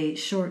Pelican Bay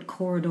Short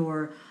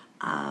Corridor,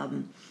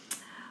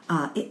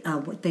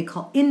 what they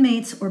call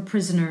inmates or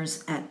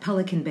prisoners at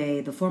Pelican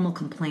Bay. The formal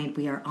complaint,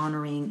 we are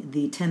honoring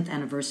the 10th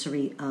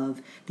anniversary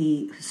of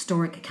the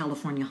historic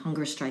California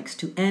hunger strikes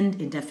to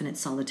end indefinite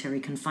solitary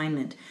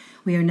confinement.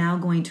 We are now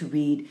going to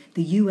read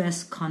the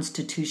U.S.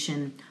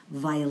 Constitution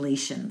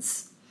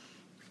violations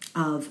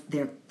of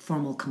their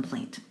formal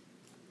complaint.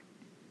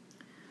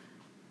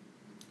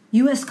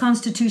 U.S.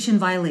 Constitution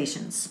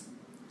violations.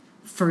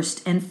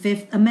 First and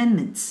Fifth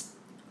Amendments.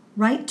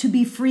 Right to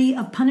be free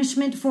of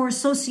punishment for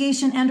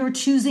association and or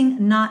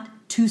choosing not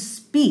to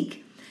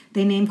speak.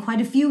 They name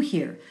quite a few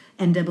here.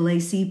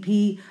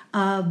 NAACP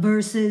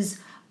versus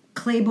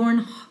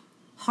Claiborne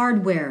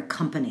Hardware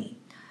Company.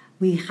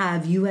 We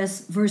have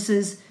U.S.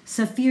 versus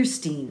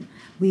Saphirstein.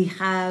 We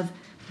have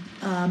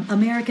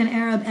American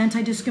Arab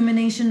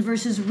Anti-Discrimination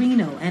versus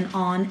Reno, and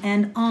on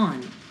and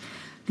on.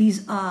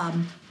 These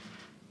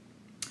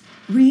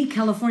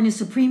California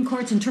Supreme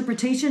Court's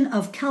interpretation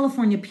of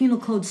California Penal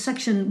Code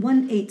Section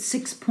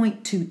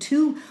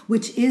 186.22,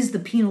 which is the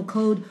penal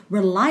code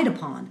relied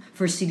upon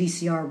for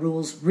CDCR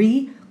rules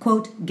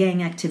quote,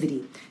 gang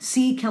activity.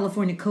 See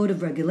California Code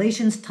of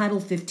Regulations, Title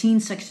 15,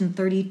 Section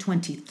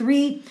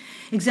 3023.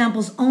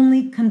 Examples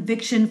only: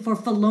 conviction for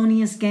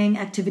felonious gang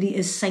activity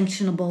is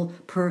sanctionable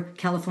per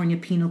California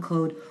Penal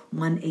Code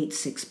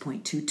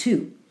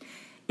 186.22.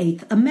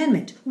 Eighth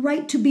Amendment,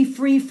 right to be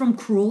free from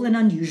cruel and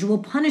unusual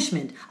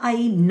punishment,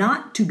 i.e.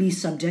 not to be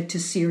subject to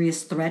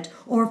serious threat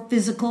or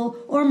physical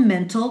or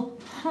mental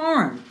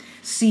harm.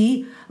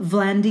 See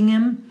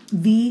Vlandingham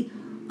v.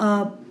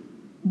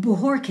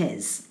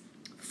 Bojorquez,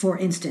 for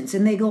instance,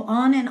 and they go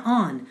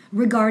on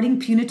regarding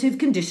punitive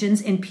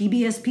conditions in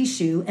PBSP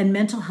SHU and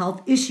mental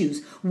health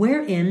issues,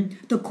 wherein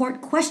the court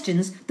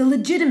questions the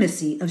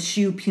legitimacy of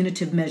SHU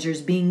punitive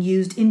measures being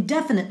used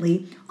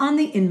indefinitely on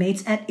the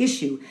inmates at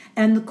issue,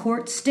 and the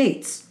court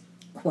states,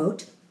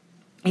 quote,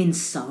 in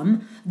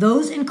sum,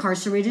 those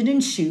incarcerated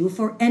in SHU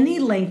for any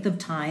length of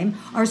time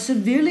are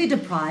severely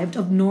deprived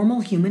of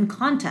normal human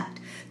contact.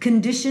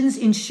 Conditions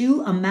in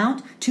SHU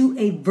amount to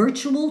a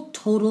virtual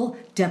total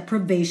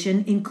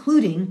deprivation,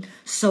 including,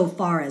 so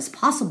far as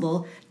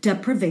possible,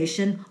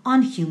 deprivation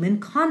on human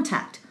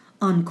contact,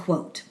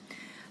 unquote.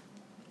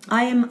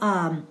 I am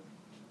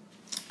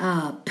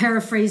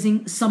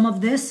paraphrasing some of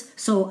this.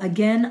 So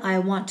again, I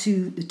want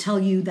to tell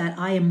you that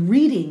I am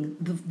reading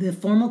the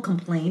formal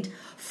complaint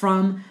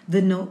from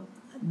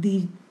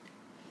the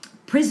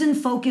Prison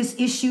Focus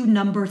issue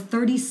number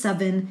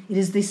 37. It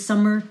is the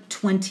summer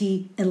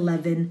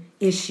 2011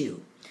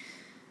 issue.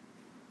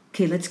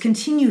 Okay, let's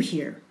continue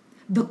here.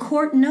 The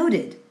court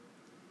noted,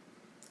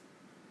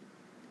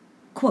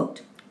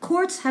 quote,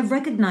 courts have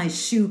recognized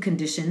SHU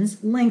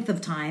conditions, length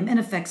of time, and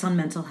effects on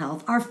mental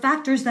health are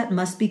factors that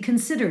must be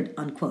considered,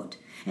 unquote,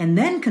 and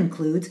then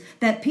concludes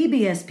that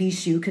PBSP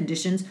SHU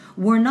conditions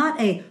were not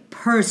a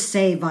per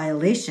se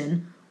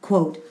violation,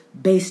 quote,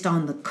 based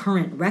on the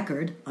current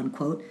record,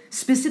 unquote,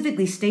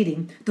 specifically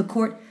stating the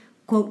court,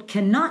 quote,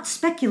 cannot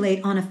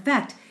speculate on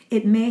effect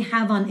it may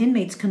have on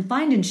inmates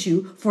confined in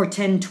SHU for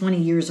 10, 20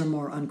 years or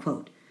more,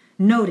 unquote.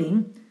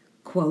 Noting,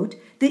 quote,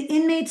 the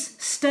inmates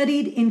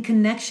studied in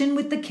connection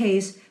with the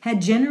case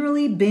had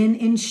generally been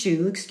in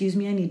SHU. Excuse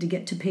me, I need to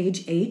get to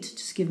page 8.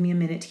 Just give me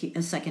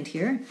a second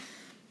here.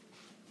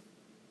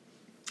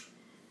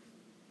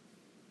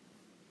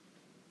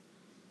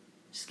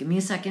 Just give me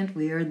a second.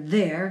 We are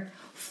there.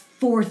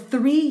 For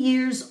 3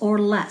 years or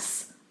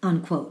less,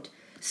 unquote.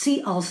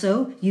 See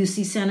also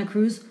UC Santa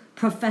Cruz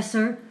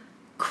Professor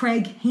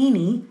Craig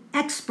Haney,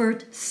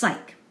 expert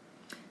psych.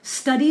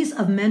 Studies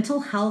of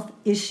mental health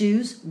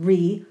issues,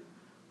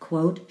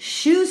 quote,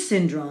 SHU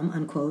syndrome,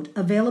 unquote,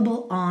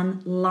 available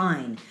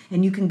online.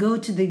 And you can go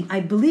to I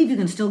believe you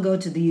can still go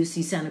to the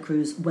UC Santa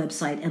Cruz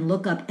website and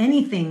look up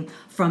anything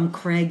from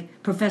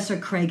Professor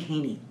Craig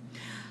Haney.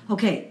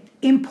 Okay,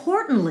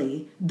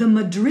 importantly, the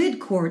Madrid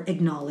court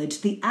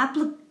acknowledged the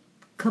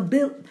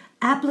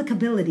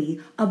applicability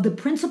of the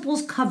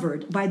principles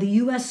covered by the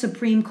U.S.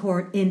 Supreme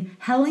Court in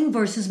Helling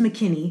versus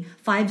McKinney,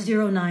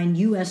 509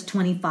 U.S.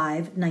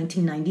 25,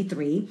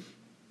 1993.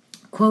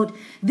 Quote,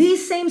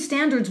 these same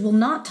standards will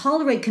not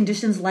tolerate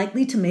conditions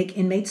likely to make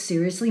inmates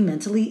seriously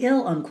mentally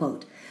ill,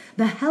 unquote.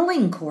 The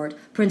Helling court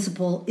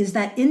principle is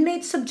that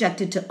inmates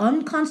subjected to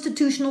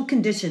unconstitutional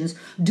conditions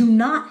do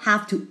not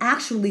have to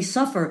actually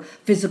suffer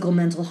physical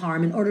mental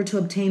harm in order to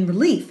obtain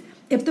relief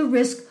if the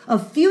risk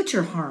of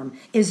future harm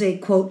is a,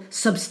 quote,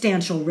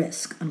 substantial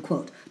risk,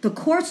 unquote. The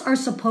courts are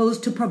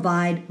supposed to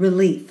provide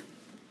relief.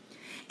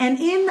 And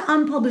in the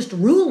unpublished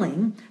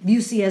ruling,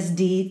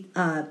 UCSD-ND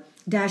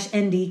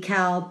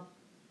Cal,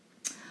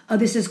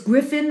 this is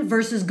Griffin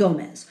versus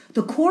Gomez.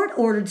 The court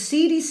ordered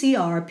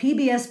CDCR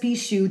PBSP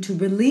SHU to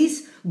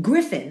release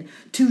Griffin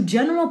to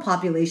general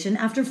population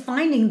after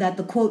finding that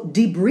the, quote,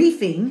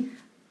 debriefing,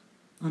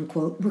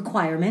 unquote,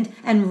 requirement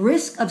and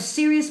risk of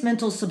serious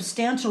mental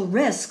substantial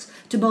risks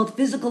to both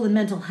physical and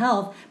mental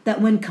health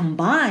that when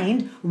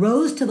combined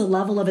rose to the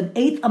level of an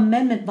Eighth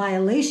Amendment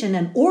violation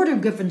and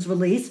ordered Griffin's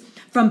release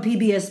from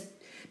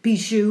PBSP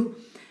SHU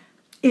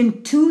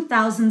in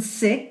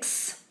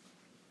 2006.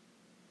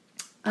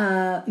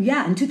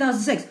 In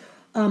 2006.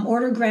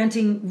 Order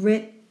granting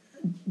writ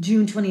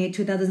June 28,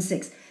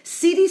 2006.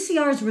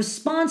 CDCR's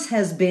response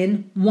has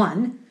been,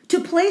 1, to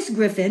place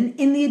Griffin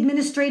in the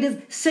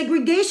administrative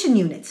segregation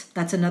units.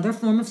 That's another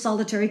form of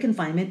solitary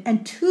confinement.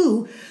 And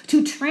 2,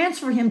 to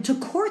transfer him to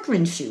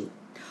Corcoran SHU.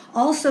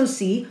 Also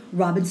see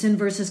Robinson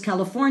versus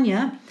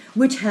California,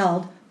 which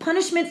held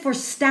punishment for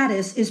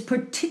status is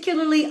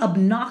particularly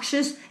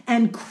obnoxious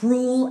and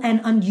cruel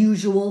and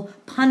unusual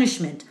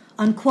punishment,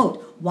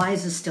 unquote. Why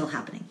is this still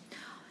happening?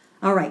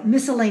 All right,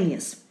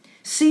 miscellaneous.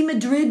 See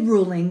Madrid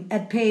ruling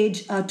at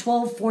page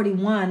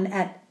 1241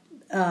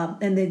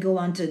 and they go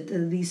on to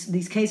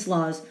these case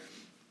laws.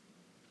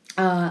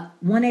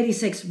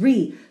 186,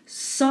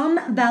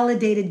 some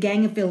validated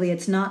gang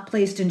affiliates not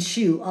placed in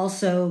SHU.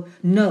 Also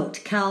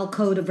note, Cal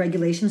Code of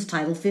Regulations,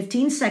 Title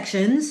 15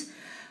 sections.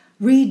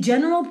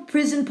 General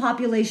prison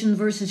population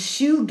versus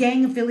SHU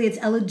gang affiliates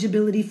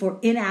eligibility for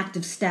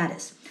inactive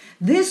status.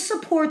 This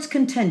supports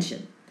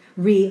contention.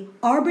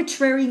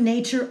 Arbitrary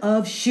nature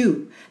of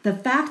SHU. The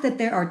fact that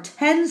there are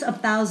tens of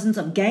thousands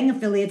of gang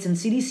affiliates in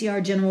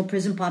CDCR general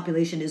prison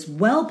population is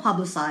well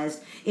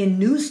publicized in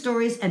news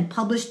stories and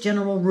published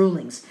general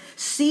rulings.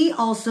 See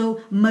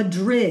also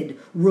Madrid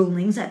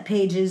rulings at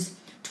pages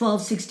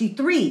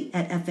 1263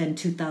 at FN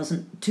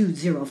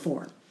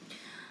 204.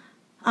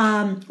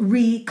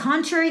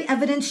 Contrary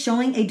evidence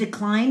showing a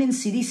decline in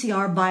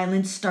CDCR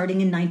violence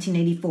starting in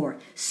 1984,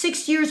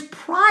 6 years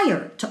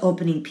prior to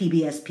opening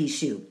PBSP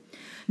SHU.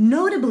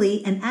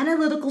 Notably, an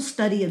analytical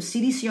study of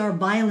CDCR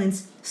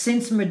violence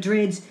since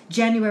Madrid's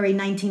January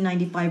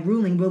 1995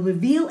 ruling will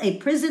reveal a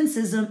prison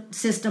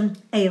system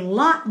a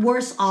lot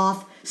worse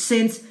off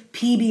since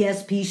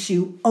PBSP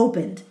SHU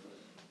opened.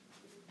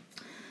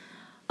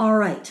 All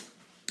right.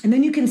 And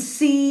then you can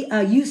see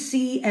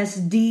UCSD-ND,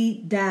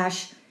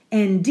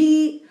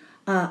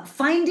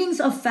 findings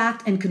of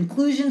fact and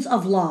conclusions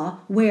of law,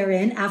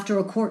 wherein, after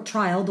a court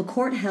trial, the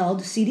court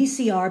held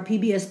CDCR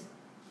PBSP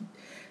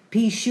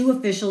SHU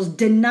officials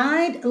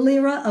denied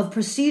LIRA of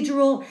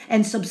procedural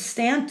and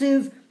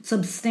substantive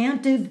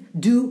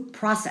due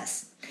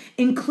process,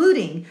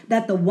 including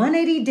that the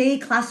 180-day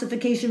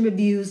classification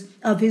reviews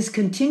of his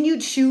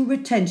continued SHU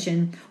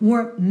retention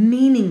were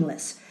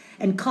meaningless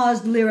and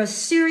caused LIRA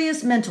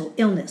serious mental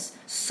illness.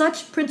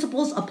 Such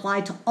principles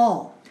apply to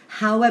all.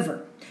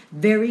 However,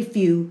 very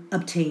few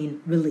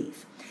obtain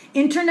relief.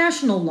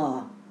 International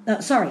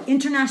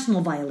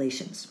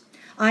violations,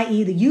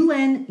 i.e. the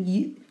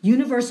UN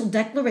Universal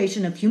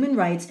Declaration of Human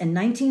Rights and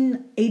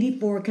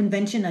 1984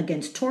 Convention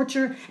Against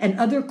Torture and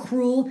Other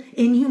Cruel,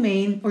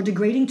 Inhumane, or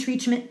Degrading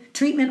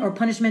Treatment or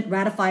Punishment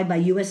ratified by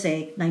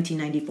USA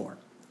 1994.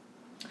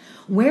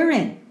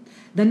 Wherein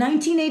the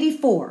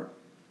 1984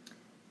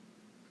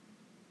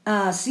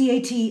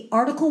 CAT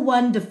Article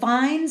 1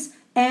 defines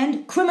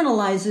and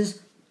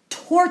criminalizes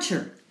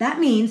torture. That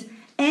means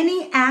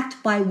any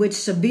act by which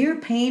severe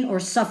pain or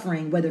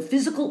suffering, whether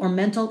physical or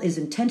mental, is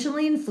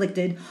intentionally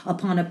inflicted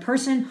upon a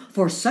person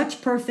for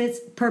such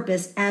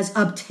purpose as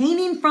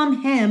obtaining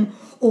from him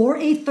or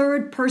a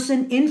third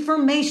person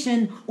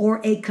information or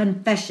a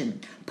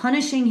confession,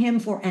 punishing him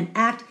for an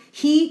act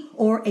he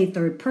or a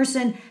third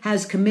person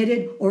has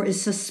committed or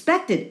is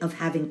suspected of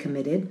having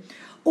committed,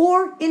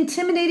 or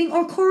intimidating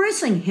or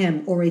coercing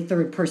him or a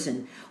third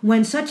person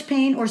when such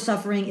pain or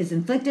suffering is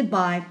inflicted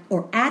by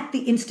or at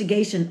the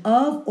instigation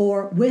of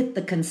or with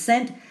the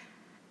consent,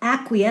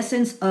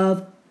 acquiescence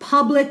of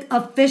public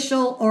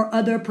official or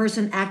other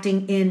person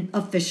acting in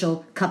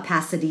official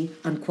capacity,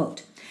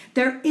 unquote.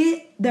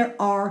 There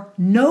are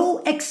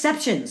no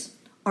exceptions.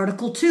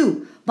 Article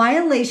 2,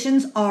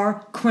 violations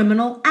are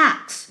criminal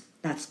acts.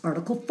 That's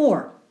Article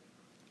 4.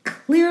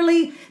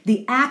 Clearly,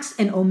 the acts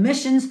and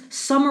omissions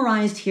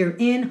summarized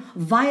herein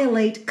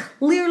violate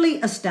clearly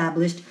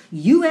established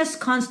U.S.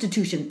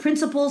 Constitution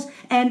principles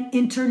and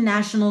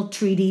international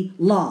treaty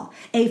law.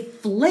 A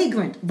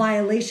flagrant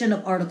violation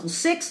of Article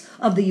 6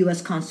 of the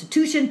U.S.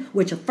 Constitution,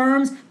 which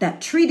affirms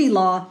that treaty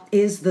law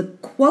is the,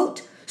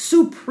 quote,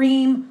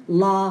 supreme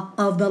law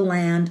of the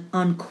land,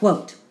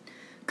 unquote.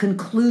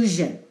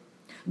 Conclusion.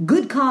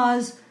 Good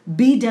cause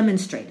be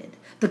demonstrated.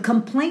 The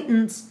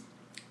complainants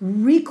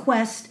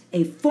request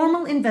a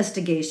formal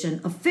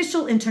investigation,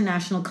 official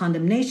international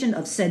condemnation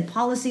of said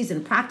policies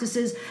and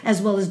practices,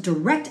 as well as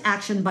direct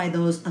action by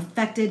those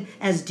affected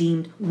as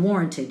deemed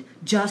warranted,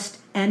 just,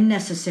 and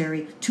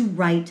necessary to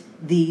right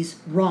these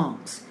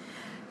wrongs.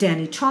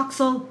 Danny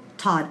Troxel,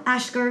 Todd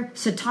Ashker,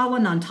 Sitawa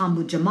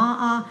Nantambu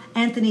Jama'a,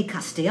 Anthony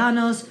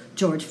Castellanos,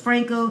 George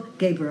Franco,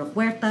 Gabriel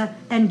Huerta,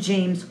 and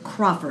James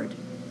Crawford,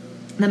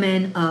 the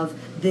men of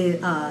the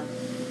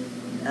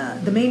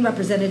main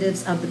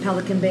representatives of the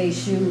Pelican Bay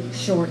SHU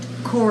Short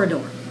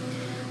Corridor.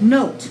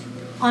 Note,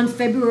 on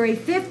February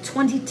 5th,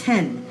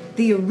 2010,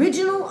 the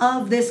original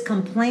of this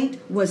complaint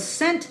was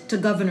sent to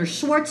Governor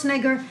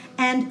Schwarzenegger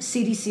and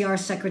CDCR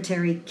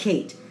Secretary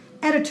Kate.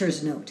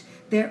 Editor's note,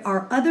 there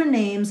are other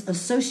names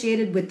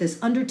associated with this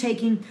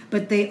undertaking,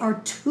 but they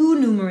are too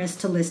numerous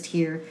to list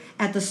here.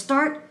 At the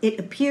start, it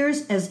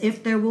appears as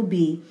if there will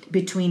be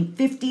between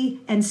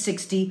 50 and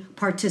 60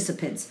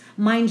 participants.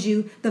 Mind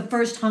you, the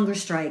first hunger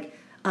strike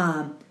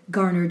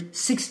garnered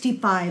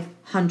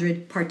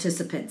 6,500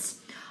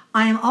 participants.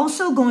 I am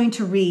also going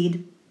to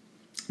read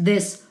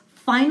this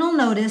final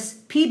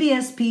notice,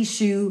 PBSP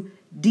SHU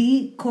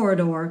D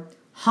Corridor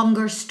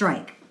Hunger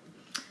Strike.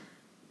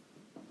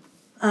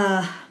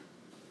 I'm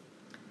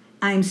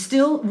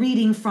still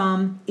reading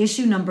from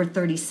issue number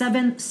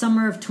 37,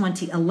 summer of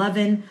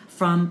 2011,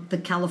 from the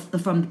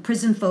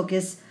Prison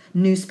Focus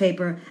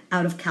newspaper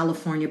out of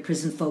California,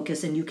 Prison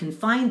Focus, and you can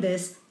find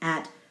this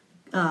at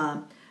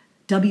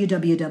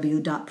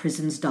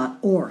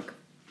www.prisons.org.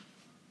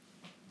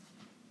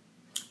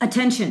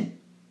 Attention!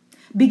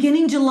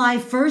 Beginning July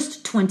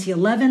 1st,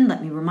 2011,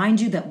 let me remind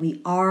you that we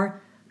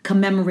are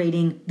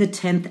commemorating the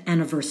 10th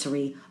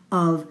anniversary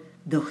of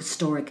the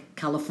historic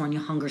California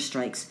hunger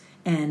strikes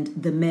and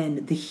the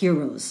men, the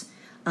heroes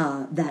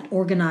that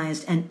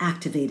organized and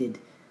activated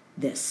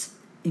this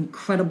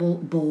incredible,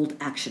 bold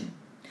action.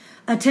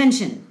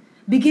 Attention!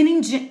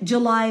 Beginning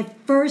July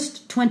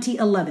 1st,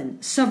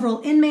 2011,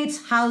 several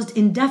inmates housed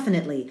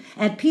indefinitely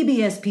at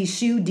PBSP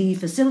SHU D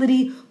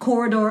facility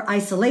corridor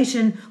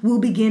isolation will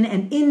begin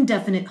an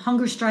indefinite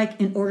hunger strike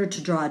in order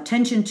to draw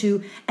attention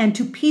to and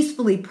to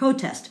peacefully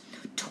protest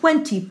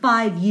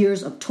 25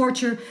 years of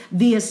torture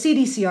via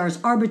CDCR's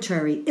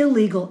arbitrary,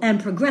 illegal,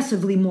 and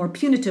progressively more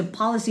punitive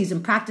policies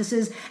and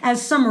practices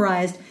as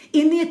summarized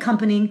in the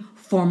accompanying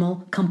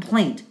formal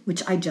complaint,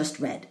 which I just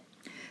read.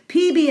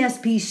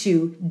 PBSP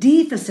SHU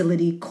D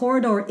facility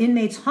corridor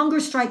inmates hunger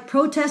strike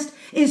protest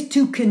is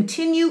to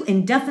continue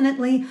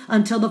indefinitely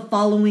until the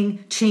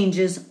following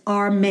changes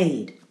are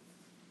made.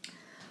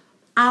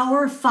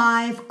 Our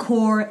 5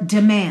 core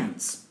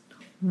demands.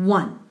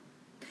 1.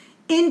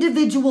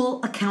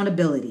 Individual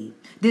accountability.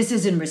 This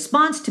is in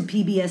response to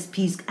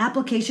PBSP's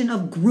application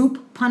of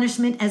group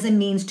punishment as a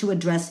means to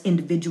address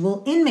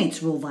individual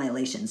inmates' rule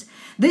violations.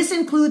 This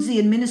includes the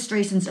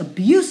administration's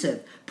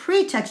abusive,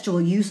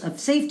 pretextual use of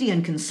safety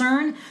and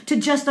concern to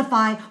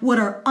justify what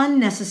are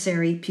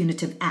unnecessary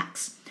punitive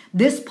acts.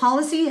 This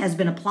policy has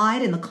been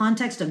applied in the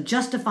context of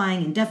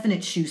justifying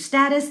indefinite SHU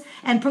status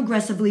and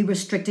progressively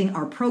restricting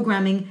our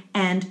programming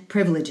and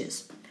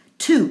privileges.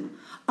 2.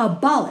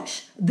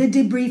 Abolish the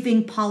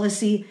debriefing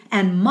policy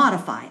and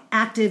modify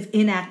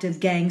active-inactive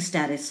gang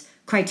status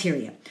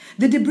criteria.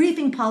 The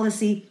debriefing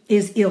policy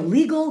is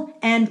illegal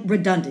and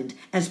redundant,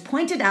 as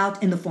pointed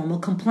out in the formal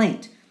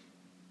complaint.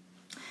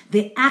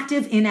 The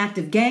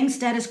active-inactive gang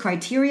status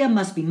criteria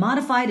must be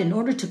modified in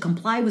order to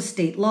comply with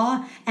state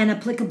law and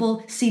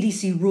applicable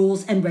CDC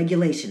rules and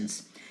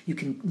regulations. You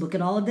can look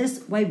at all of this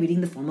by reading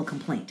the formal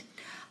complaint.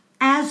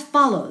 As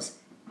follows.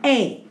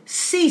 A.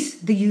 Cease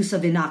the use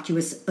of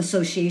innocuous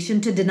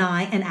association to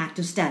deny an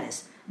active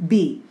status.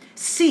 B.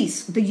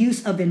 Cease the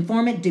use of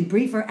informant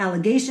debriefer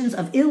allegations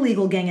of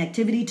illegal gang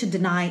activity to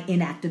deny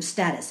inactive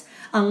status,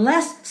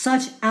 unless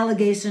such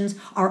allegations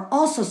are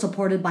also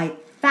supported by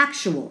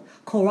factual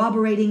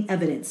corroborating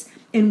evidence,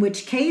 in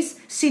which case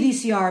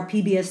CDCR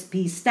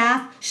PBSP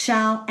staff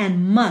shall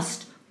and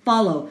must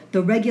follow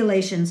the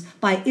regulations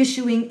by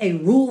issuing a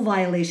rule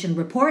violation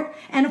report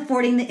and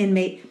affording the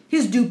inmate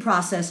his due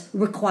process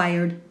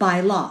required by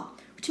law,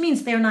 which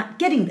means they're not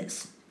getting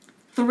this.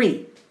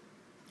 3.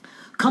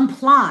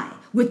 Comply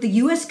with the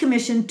U.S.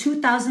 Commission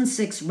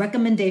 2006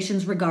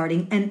 recommendations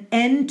regarding an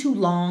end to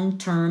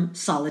long-term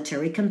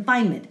solitary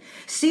confinement.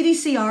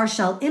 CDCR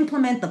shall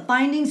implement the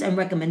findings and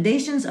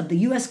recommendations of the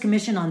U.S.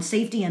 Commission on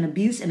Safety and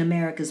Abuse in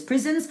America's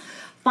Prisons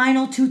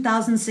final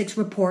 2006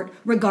 report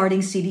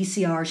regarding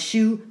CDCR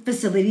SHU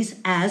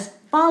facilities as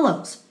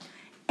follows.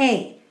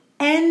 A.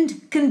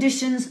 End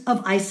conditions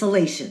of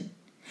isolation.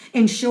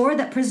 Ensure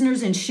that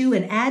prisoners in SHU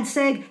and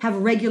ADSEG have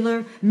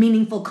regular,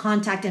 meaningful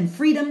contact and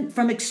freedom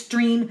from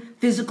extreme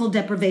physical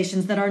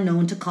deprivations that are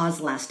known to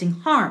cause lasting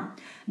harm.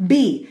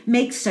 B.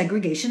 Make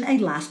segregation a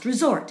last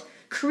resort.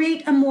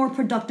 Create a more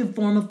productive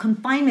form of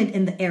confinement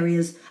in the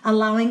areas,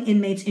 allowing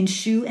inmates in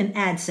SHU and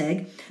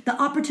ADSEG the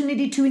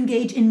opportunity to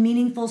engage in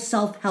meaningful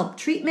self-help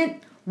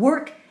treatment,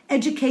 work,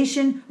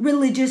 education,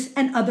 religious,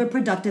 and other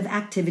productive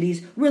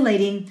activities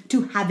relating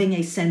to having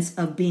a sense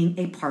of being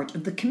a part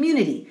of the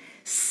community.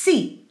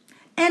 C.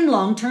 End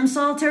long-term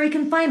solitary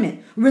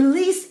confinement.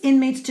 Release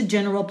inmates to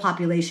general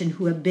population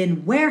who have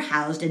been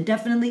warehoused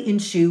indefinitely in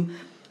SHU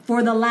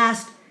for the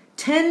last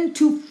 10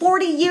 to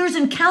 40 years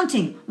and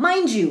counting.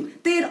 Mind you,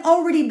 they had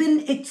already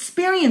been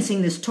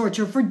experiencing this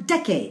torture for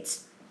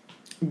decades.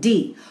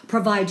 D.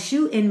 Provide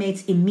SHU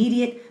inmates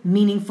immediate,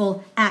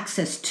 meaningful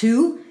access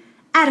to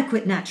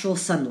adequate natural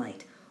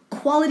sunlight,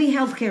 quality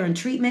healthcare and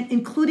treatment,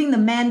 including the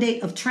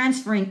mandate of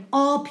transferring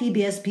all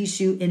PBSP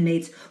SHU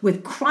inmates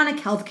with chronic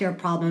healthcare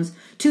problems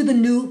to the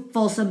new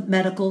Folsom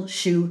Medical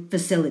SHU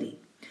facility.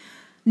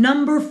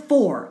 Number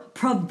 4,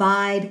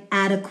 provide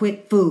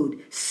adequate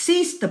food.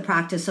 Cease the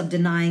practice of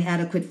denying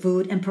adequate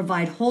food and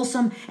provide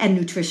wholesome and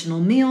nutritional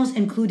meals,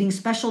 including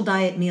special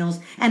diet meals,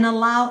 and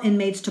allow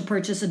inmates to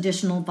purchase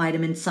additional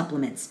vitamin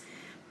supplements.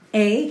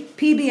 A.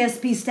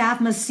 PBSP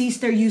staff must cease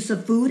their use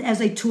of food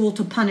as a tool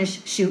to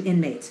punish SHU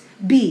inmates.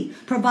 B.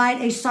 Provide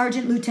a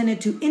sergeant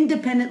lieutenant to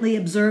independently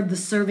observe the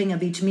serving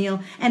of each meal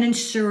and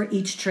ensure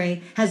each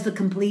tray has the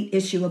complete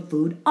issue of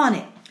food on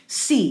it.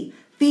 C.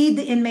 Feed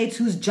the inmates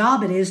whose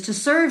job it is to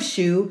serve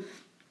SHU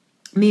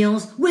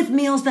meals with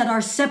meals that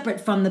are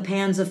separate from the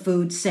pans of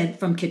food sent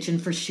from Kitchen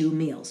for SHU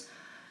meals.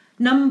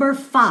 Number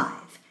 5.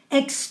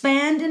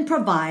 Expand and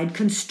provide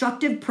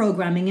constructive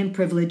programming and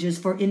privileges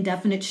for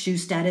indefinite SHU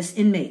status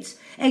inmates.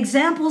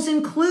 Examples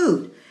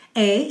include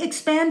A.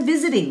 Expand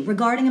visiting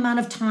regarding amount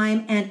of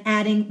time and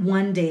adding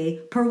 1 day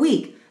per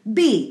week.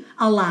 B.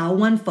 Allow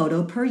 1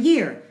 photo per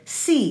year.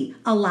 C.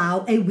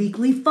 Allow a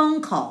weekly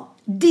phone call.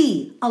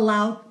 D.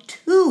 Allow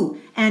 2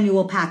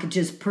 annual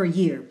packages per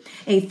year.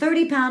 A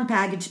 30-pound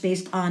package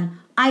based on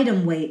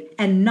item weight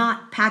and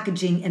not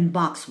packaging and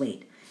box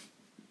weight.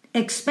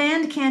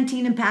 Expand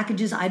canteen and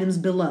packages items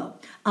below.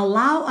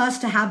 Allow us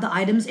to have the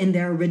items in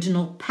their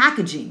original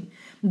packaging.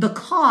 The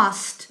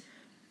cost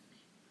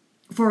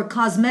for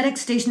cosmetic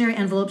stationery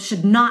envelopes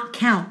should not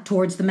count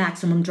towards the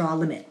maximum draw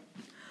limit.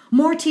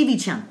 More TV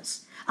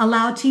channels.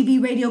 Allow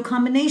TV radio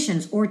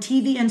combinations or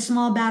TV and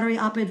small battery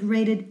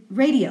operated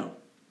radio.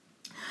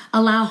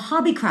 Allow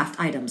hobbycraft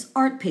items,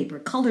 art paper,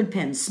 colored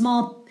pens,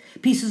 small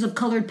pieces of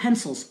colored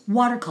pencils,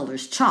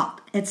 watercolors,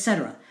 chalk,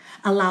 etc.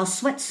 Allow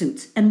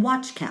sweatsuits and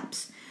watch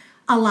caps.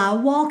 Allow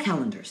wall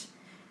calendars.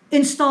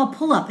 Install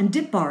pull-up and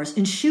dip bars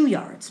in shoe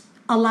yards.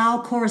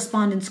 Allow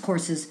correspondence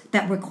courses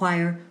that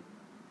require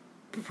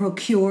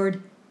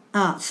proctored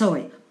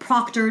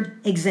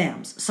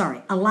exams.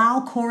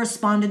 Allow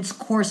correspondence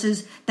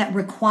courses that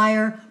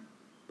require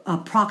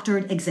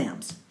proctored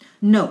exams.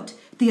 Note,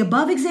 the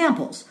above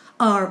examples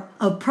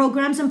of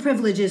programs and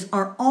privileges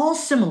are all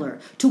similar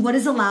to what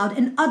is allowed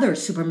in other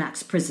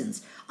Supermax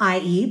prisons,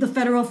 i.e. the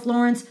federal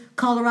Florence,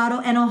 Colorado,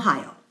 and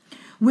Ohio,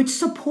 which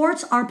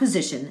supports our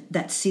position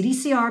that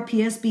CDCR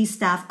PSB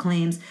staff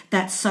claims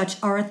that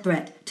such are a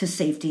threat to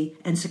safety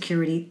and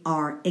security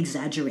are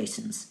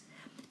exaggerations.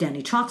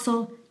 Danny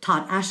Troxel,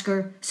 Todd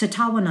Ashker,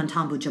 Sitawa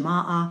Nantambu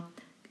Jama'a,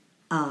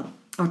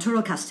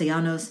 Arturo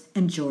Castellanos,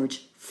 and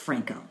George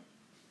Franco.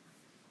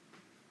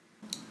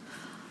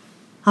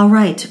 All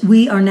right,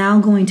 we are now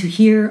going to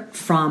hear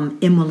from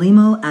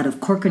Imwalimo out of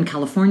Corcoran,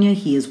 California.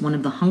 He is one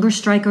of the hunger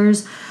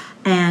strikers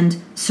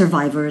and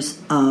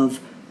survivors of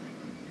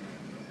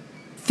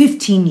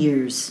 15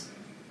 years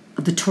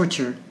of the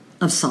torture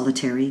of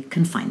solitary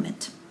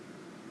confinement.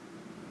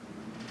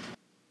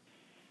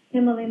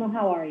 Imwalimo,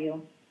 how are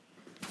you?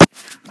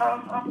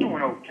 I'm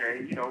doing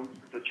okay. You know,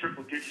 the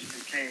triple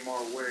digits came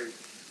our way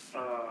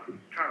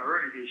kind of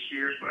early this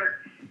year, but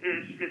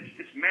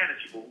it's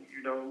manageable.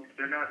 You know,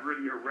 they're not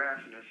really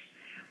harassing us.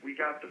 We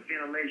got the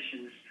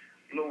ventilations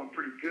blowing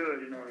pretty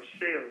good in our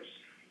cells,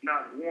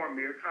 not warm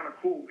air, kind of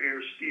cool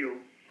air still,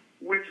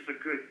 which is a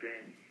good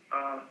thing.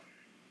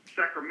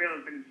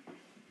 Sacramento's been,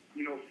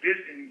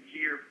 visiting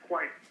here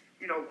quite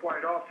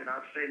often.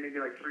 I'd say maybe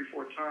like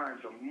 3-4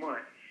 times a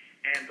month.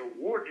 And the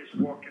warden is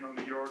walking on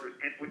the yard,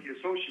 and with the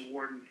associate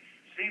warden,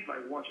 seems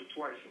like once or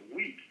twice a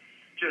week,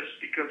 just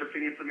because if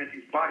they implement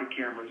these body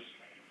cameras.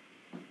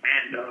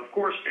 And, of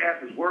course,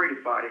 staff is worried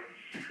about it,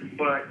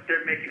 but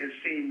they're making it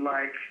seem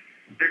like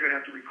they're going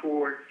to have to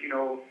record,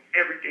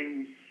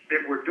 everything that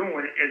we're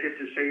doing, as if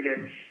to say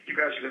that you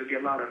guys are going to be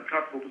a lot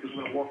uncomfortable because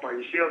we're going to walk by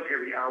your cells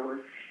every hour,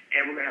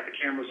 and we're going to have the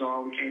cameras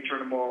on. We can't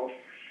turn them off,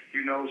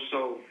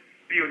 so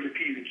be on your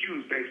P's and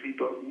Q's, basically.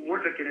 But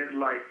we're looking at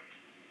it like,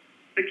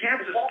 the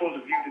cameras are supposed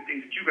to view the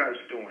things that you guys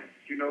are doing.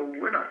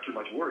 We're not too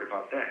much worried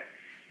about that.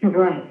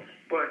 Right.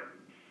 But,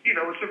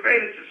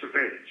 surveillance is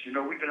surveillance.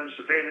 We've been under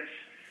surveillance,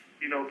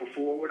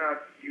 before. We're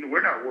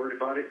not worried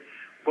about it.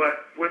 But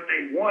what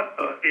they want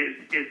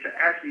is to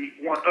actually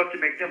want us to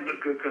make them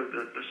look good because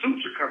the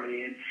suits are coming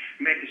in,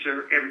 making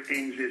sure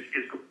everything's is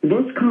good.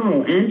 This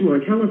call and your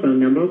telephone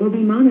number will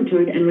be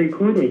monitored and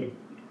recorded.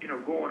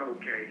 Going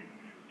okay.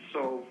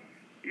 So,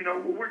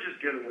 we're just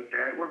dealing with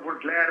that.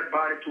 We're glad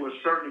about it to a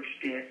certain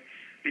extent,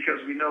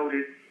 because we know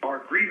that our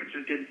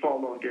grievances didn't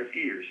fall on deaf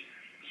ears.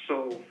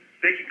 So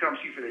they can come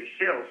see for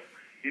themselves,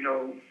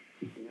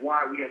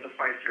 why we have to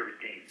fight for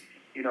everything.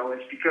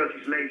 It's because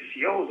these lazy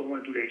COs don't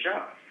want to do their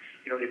job.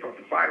 They brought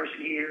the virus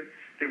in here.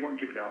 They weren't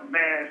giving out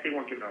masks. They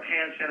weren't giving out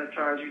hand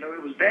sanitizer.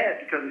 It was bad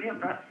because of him.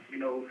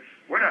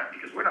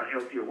 Because we're not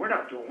healthy or we're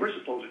not doing what we're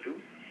supposed to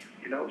do.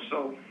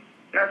 So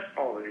that's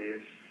all it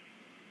is.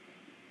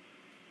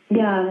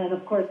 Yeah, and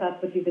of course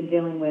that's what you've been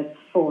dealing with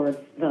for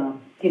the,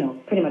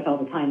 pretty much all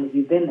the time that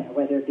you've been there,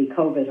 whether it be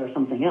COVID or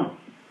something else.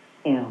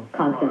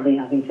 Constantly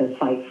having to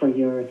fight for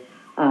your,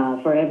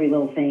 for every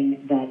little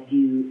thing that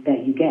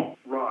you get.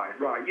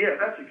 Right. Yeah,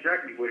 that's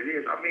exactly what it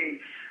is. I mean,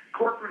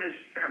 Corcoran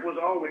was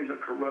always a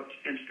corrupt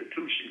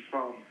institution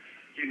from,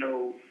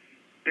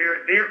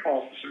 their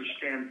officer's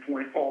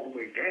standpoint all the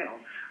way down.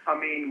 I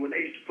mean, when they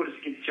used to put us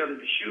against each other in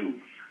the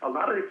shoe, a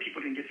lot of the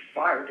people didn't get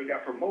fired; they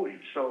got promoted.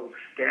 So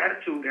the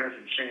attitude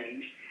hasn't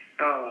changed.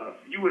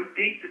 You would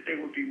think that they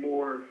would be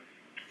more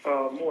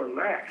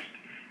laxed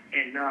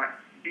and not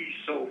be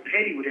so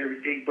petty with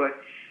everything. But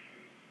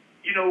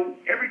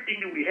everything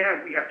that we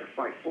have to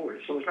fight for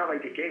it. So it's not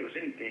like they gave us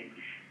anything.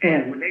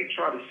 And when they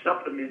try to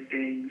supplement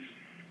things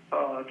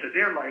to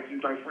their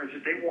liking, like for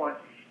instance, they want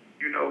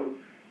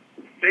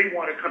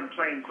to come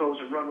plain clothes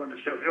and run the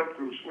self-help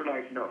groups. We're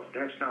like, no,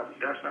 that's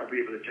not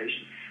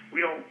rehabilitation.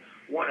 We don't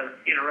want to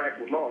interact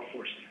with law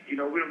enforcement. We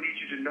don't need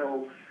you to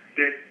know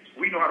that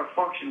we know how to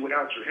function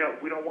without your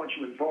help. We don't want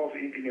you involved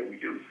in anything that we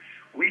do.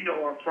 We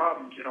know our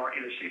problems in our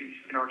inner cities,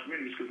 in our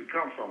communities, because we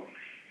come from them.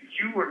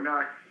 You are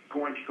not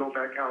going to go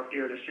back out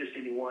there and assist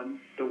anyone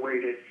the way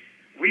that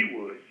we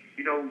would.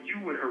 You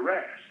would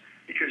harass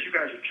because you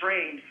guys are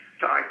trained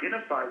to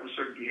identify with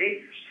certain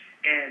behaviors.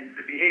 And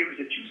the behaviors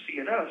that you see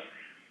in us,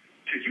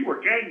 to you,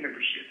 are gang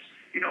memberships.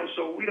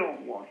 So we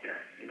don't want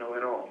that,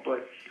 at all.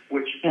 But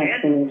what you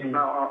can do is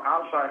allow our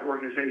outside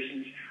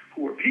organizations,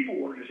 who are people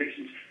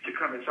organizations, to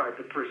come inside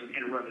the prison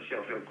and run the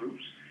self-help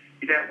groups.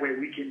 That way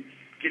we can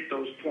get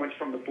those points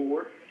from the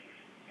board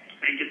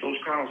and get those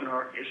crimes in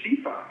our SC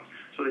files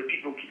so that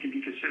people can be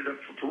considered up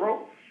for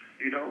parole.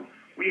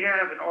 We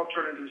have an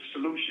alternative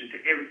solution to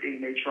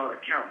everything they try to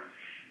counter,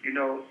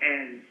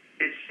 and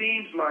it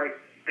seems like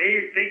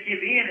they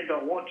give in and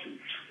don't want to.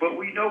 But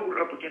we know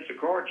we're up against a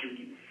guard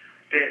union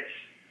that's,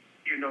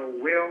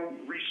 well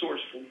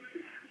resourceful,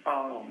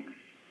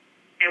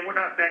 and we're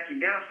not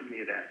backing down from any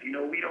of that.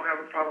 We don't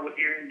have a problem with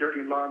airing dirty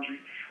laundry.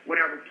 We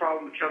don't have a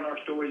problem with telling our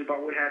stories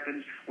about what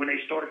happens when they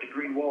started to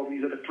green wall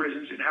these other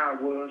prisons and how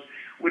it was.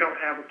 We don't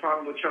have a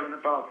problem with telling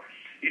about,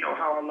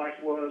 how our life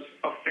was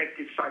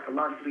affected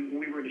psychologically when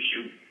we were in the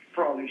chute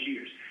for all these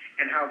years,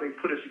 and how they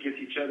put us against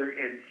each other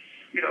and,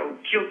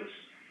 killed us,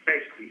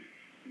 basically.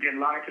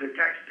 Then lied to the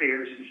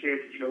taxpayers and said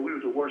that, we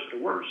were the worst of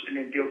the worst, and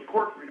then built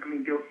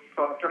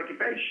Pelican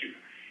Bay chute,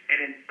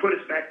 and then put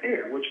us back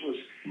there, which was,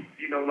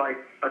 like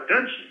a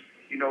dungeon,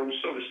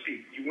 so to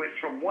speak. You went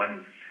from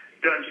one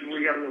dungeon where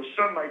you had a little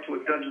sunlight to a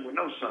dungeon with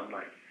no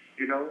sunlight,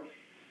 and,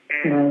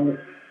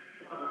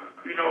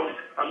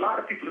 a lot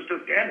of people are still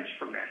damaged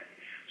from that.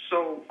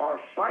 So our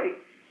fight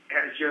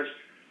has just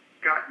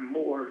gotten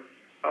more,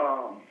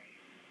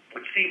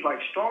 it seems like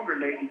stronger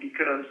lately,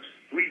 because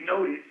we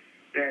noted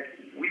that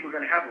we were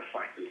going to have a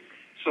fight.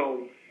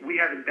 So we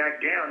haven't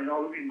backed down, and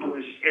all we've been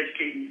doing is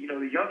educating,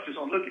 the youngsters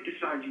on, look, at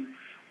this how you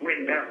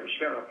win battles.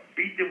 You got to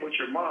beat them with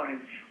your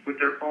mind with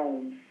their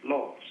own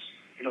laws.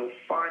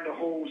 Find the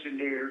holes in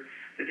there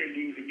that they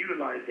leave and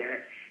utilize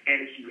that.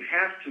 And if you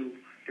have to,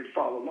 then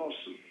file a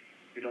lawsuit.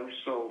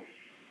 So,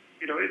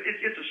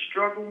 it's a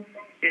struggle.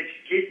 It's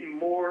getting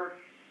more,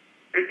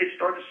 it's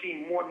starting to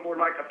seem more and more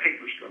like a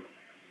paper struggle,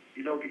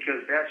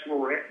 because that's where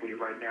we're at with it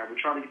right now. We're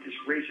trying to get this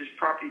racist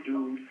property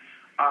dude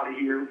out of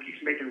here who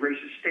keeps making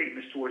racist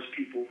statements towards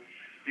people,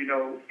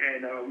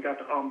 and we got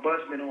the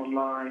ombudsman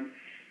online.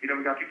 We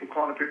got people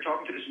calling up here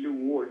talking to this new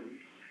warden,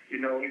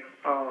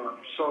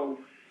 so,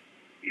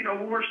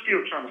 we're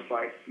still trying to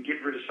fight and get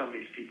rid of some of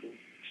these people,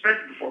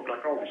 especially before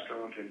Black August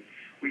comes and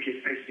we get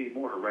facing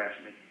more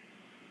harassment.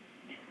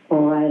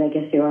 All right, I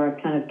guess you are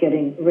kind of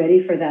getting ready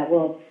for that.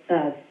 Well,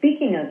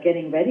 speaking of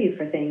getting ready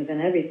for things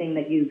and everything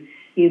that you've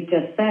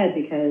just said,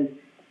 because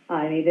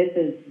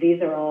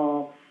these are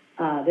all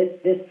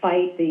this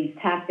fight, these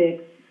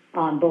tactics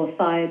on both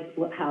sides,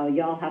 how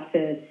y'all have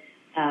to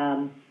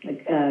kind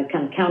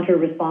of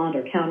counter-respond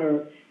or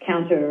counter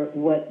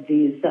what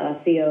these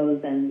COs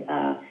and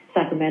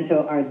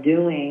Sacramento are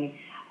doing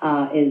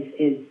is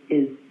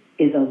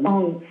a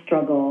long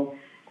struggle,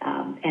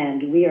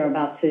 and we are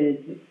about to.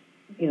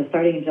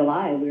 Starting in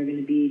July, we're going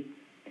to be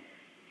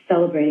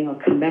celebrating or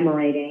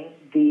commemorating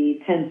the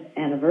 10th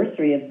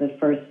anniversary of the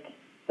first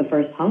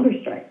hunger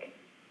strike.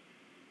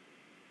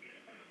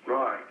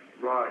 Right.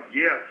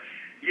 Yeah.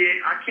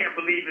 I can't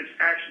believe it's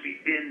actually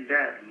been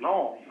that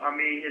long. I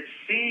mean, it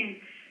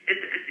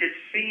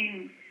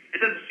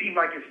doesn't seem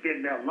like it's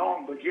been that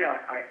long, but yeah,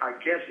 I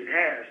guess it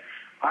has.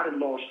 I done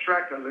lost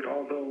track of it,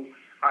 although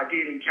I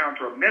did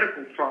encounter a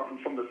medical problem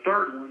from the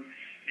third one,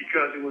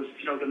 because it was,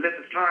 the length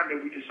of time that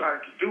we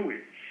decided to do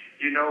it,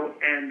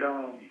 and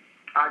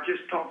I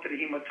just talked to the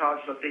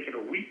hematologist, I think,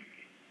 a week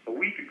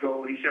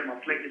ago, and he said my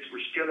platelets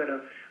were still at a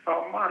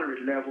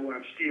moderate level.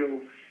 I'm still,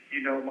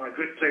 my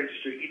good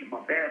platelets are eating my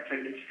bad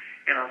platelets,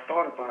 and I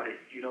thought about it,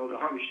 the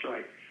hunger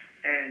strike.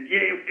 And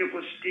yeah,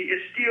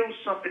 it's still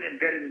something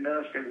embedded in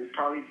us that will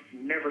probably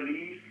never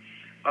leave.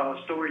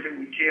 Stories that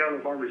we tell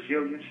of our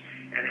resilience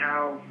and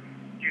how,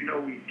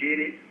 we did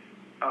it,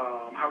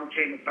 how we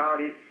came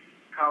about it,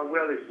 how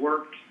well it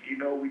worked. We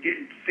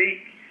didn't think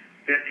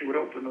that it would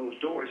open those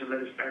doors and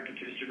let us back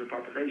into the general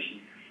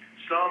population.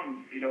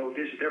 Some,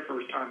 this is their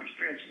first time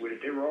experience with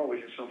it. They were always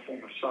in some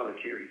form of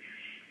solitary.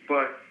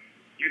 But,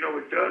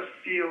 it does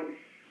feel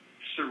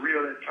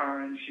surreal at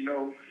times,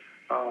 still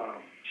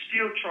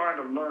trying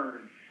to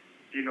learn,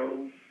 the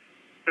new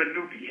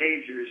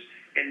behaviors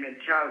and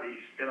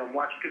mentalities that I'm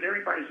watching, because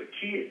everybody's a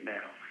kid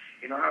now.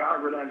 I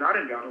realize I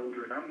done got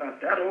older, and I'm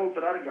not that old,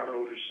 but I done got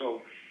older.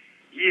 So,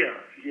 yeah,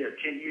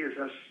 10 years,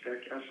 that's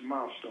a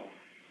milestone.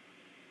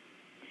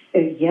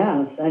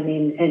 Yes,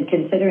 and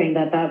considering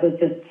that was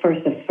just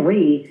first of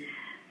 3,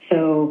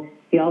 so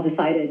you all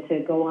decided to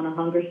go on a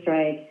hunger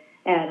strike.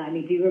 And,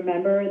 do you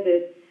remember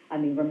this?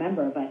 Do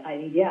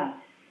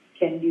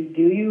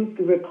you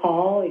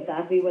recall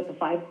exactly what the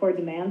 5 core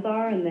demands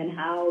are, and then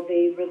how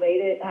they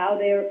related, how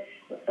they're,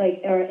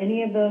 are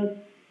any of those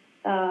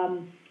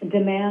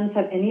demands,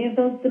 have any of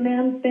those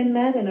demands been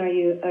met? And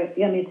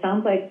it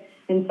sounds like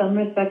in some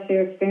respects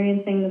you're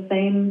experiencing the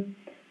same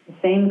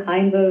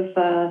kinds of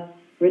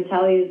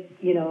retaliation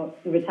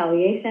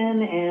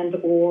and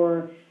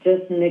or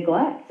just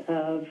neglect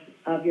of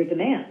your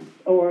demands,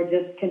 or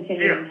just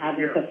continuing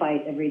having to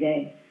fight every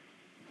day.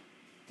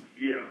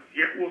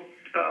 Well,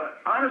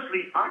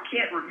 honestly, I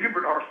can't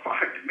remember our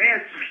 5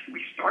 demands.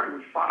 We started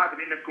with 5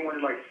 and ended up going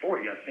to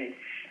 40, I think,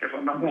 if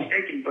I'm not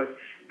mistaken. But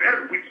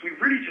better. We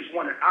really just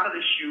wanted out of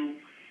the shoe,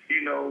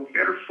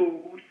 better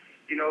food,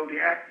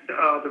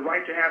 the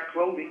right to have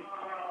clothing,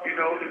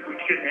 that we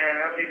couldn't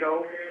have,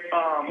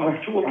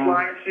 two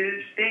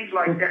appliances, things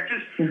like that.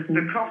 Just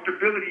the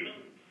comfortability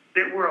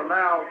that were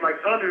allowed, like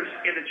others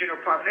in the general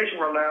population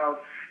were allowed,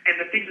 and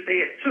the things that they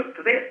had took,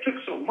 because they had took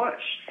so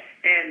much.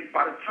 And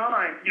by the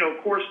time,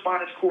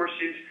 correspondence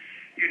courses,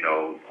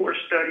 course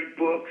study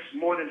books,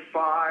 more than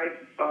 5,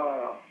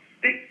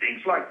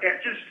 things like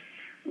that, just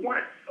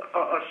wanted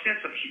a sense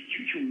of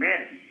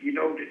humanity,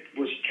 that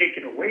was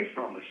taken away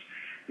from us.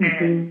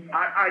 And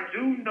I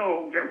do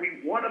know that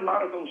we won a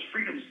lot of those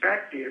freedoms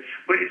back there,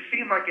 but it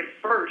seemed like at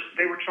first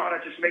they were trying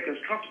to just make us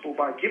comfortable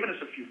by giving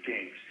us a few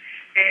things.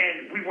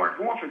 And we weren't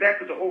going for that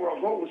because the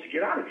overall goal was to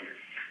get out of here.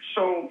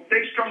 So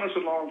they strung us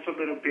along for a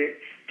little bit,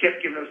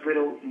 kept giving us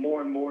little more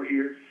and more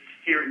here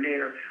and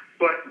there.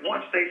 But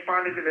once they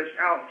finally let us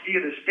out via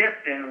the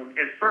step down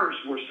at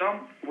first, where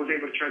some was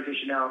able to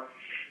transition out,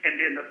 and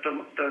then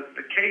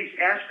the case,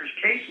 Asker's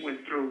case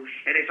went through,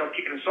 and they started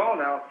kicking us all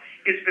out.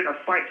 It's been a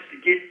fight just to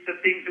get the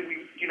things that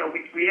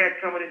we had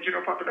coming in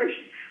general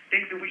population,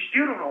 things that we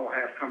still don't all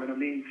have coming. I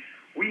mean,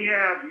 we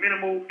have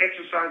minimal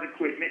exercise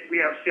equipment. We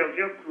have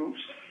self-help groups,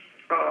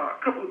 a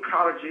couple of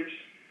colleges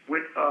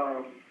with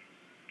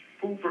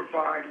who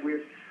provide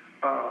with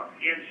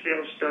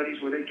in-cell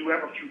studies where they do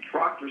have a few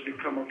proctors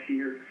that come up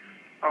here.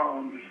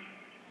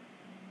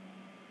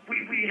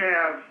 We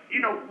have,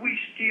 we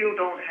still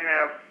don't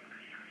have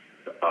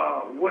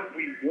what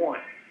we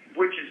want,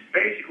 which is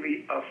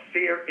basically a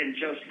fair and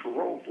just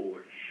parole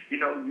board.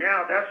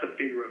 Now that's a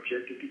bigger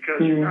objective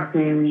because you're not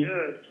being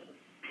judged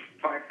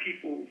by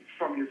people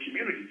from your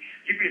community.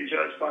 You're being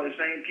judged by the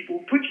same people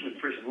who put you in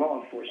prison,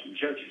 law enforcement,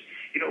 judges.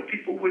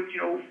 People with,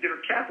 that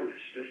are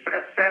capitalists, the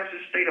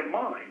fastest state of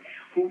mind,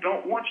 who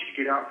don't want you to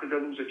get out because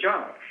they'll lose a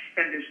job.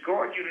 And this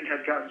guard unit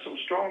has gotten so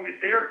strong that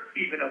they're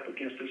even up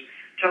against us,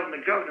 telling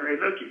the governor, hey,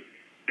 look,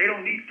 they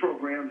don't need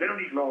programs, they don't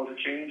need laws to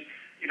change.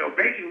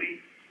 Basically,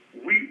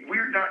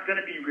 we're not going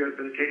to be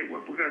rehabilitated.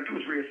 What we're going to do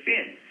is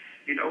reoffend.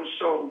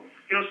 So,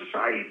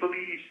 society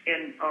believes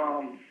in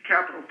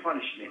capital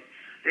punishment.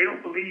 They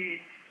don't believe,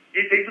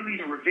 they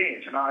believe in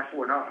revenge, an eye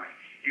for an eye.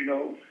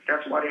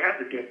 That's why they have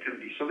the death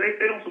penalty. So they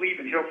don't believe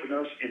in helping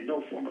us in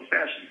no form or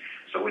fashion.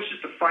 So it's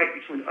just a fight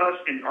between us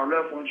and our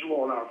loved ones, you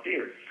all out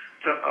there,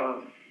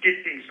 to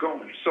get things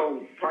going.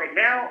 So right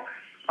now,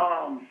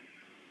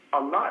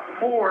 a lot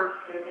more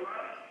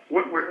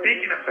what we're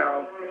thinking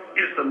about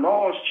is the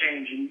laws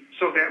changing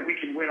so that we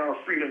can win our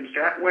freedoms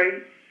that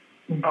way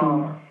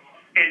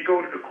and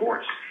go to the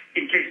courts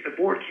in case the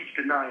board keeps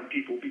denying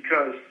people,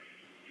 because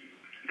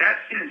that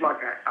seems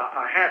like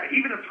a habit.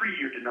 Even a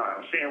 3-year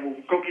denial, saying, well,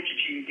 go get your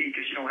GED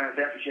because you don't have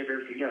that, but you have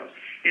everything else.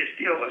 It's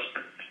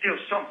still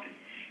something.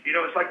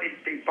 It's like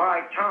they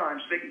buy time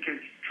so they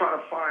can try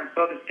to find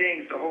other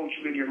things to hold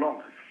you in here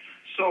longer.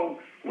 So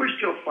we're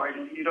still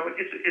fighting.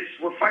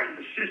 We're fighting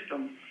the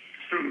system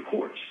through the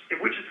courts,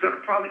 which is going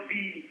to probably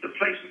be the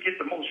place we get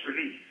the most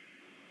relief.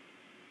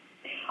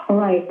 All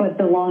right, but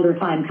the longer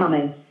time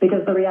coming,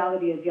 because the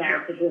reality is you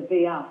have to just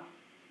be out.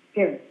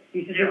 Period.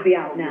 You should just be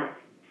out now.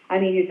 I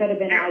mean, you should have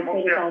been out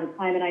for this all the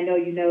time, and I know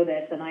you know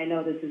this, and I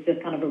know this is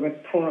just kind of a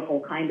rhetorical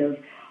kind of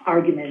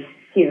argument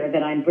here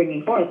that I'm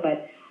bringing forth,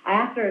 but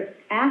after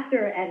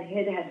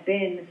it had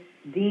been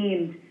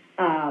deemed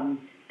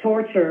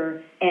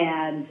torture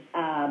and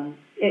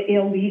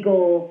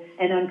illegal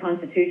and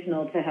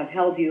unconstitutional to have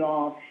held you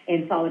all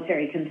in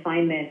solitary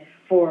confinement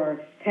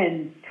for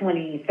 10,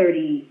 20,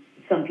 30,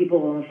 some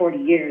people over 40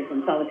 years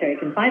in solitary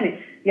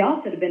confinement,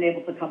 y'all should have been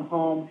able to come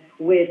home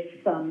with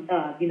some,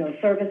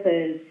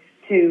 services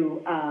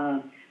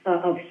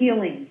of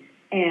healing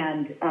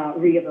and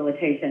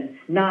rehabilitation,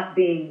 not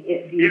being,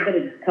 you could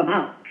have come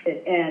out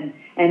and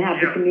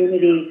have the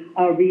community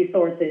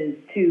resources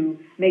to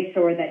make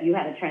sure that you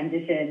had a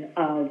transition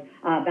of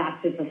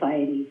back to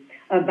society,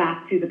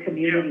 back to the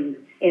community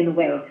in a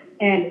way.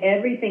 And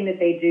everything that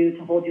they do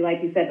to hold you,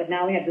 like you said, but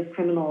now we have this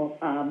criminal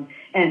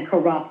and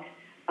corrupt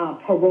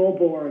parole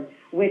board,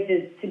 which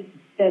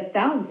that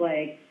sounds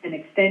like an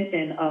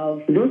extension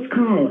of... This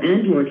call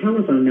and your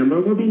telephone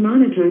number will be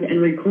monitored and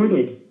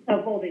recorded.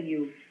 Of holding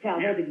you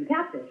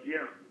captive.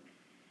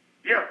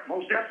 Yeah,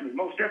 most definitely.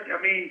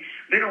 I mean,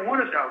 they don't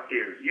want us out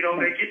there.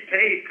 They get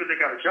paid because they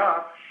got a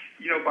job,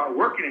 by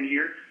working in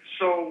here.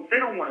 So they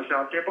don't want us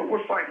out there, but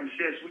we're fighting,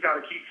 sis. We got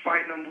to keep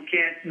fighting them. We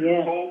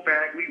can't hold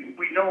back.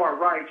 We know our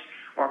rights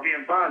are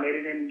being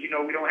violated, and, we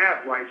don't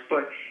have rights.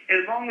 But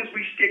as long as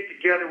we stick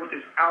together with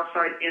this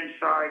outside,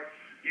 inside,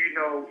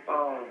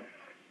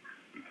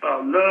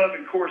 love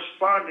and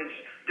correspondence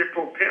that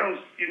propels,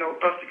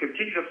 us to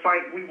continue to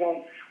fight, we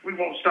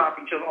won't stop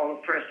until all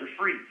oppressed are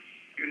free,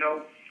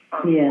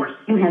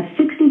 You have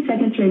 60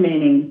 seconds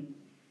remaining.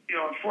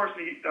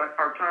 Unfortunately,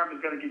 our time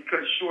is going to get cut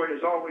short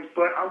as always,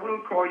 but I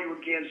will call you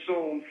again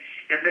soon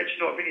and let you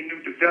know of any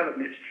new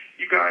developments.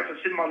 You guys, I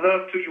send my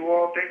love to you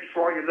all. Thank you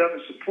for all your love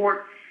and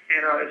support,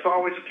 and it's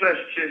always a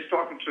pleasure, Chis,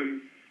 talking to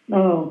you.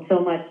 Oh,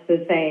 so much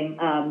the same.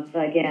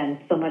 Again,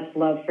 so much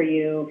love for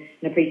you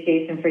and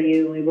appreciation for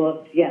you. We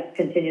will, yes,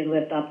 continue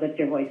to uplift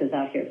your voices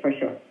out here for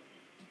sure.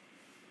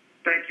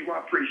 Thank you. I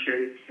appreciate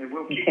it. And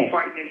we'll keep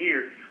fighting in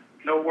here.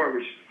 No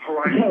worries. All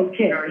right.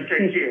 Okay. You guys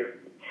take care.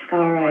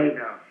 All right.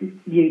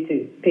 You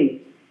too.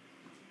 Peace.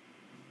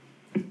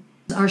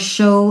 Our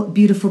show,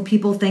 beautiful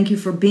people, thank you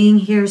for being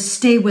here.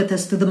 Stay with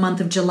us through the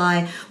month of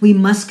July. We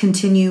must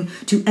continue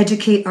to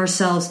educate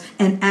ourselves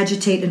and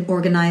agitate and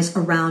organize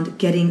around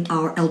getting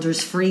our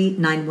elders free.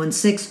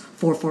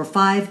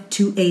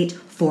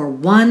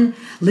 916-445-2841.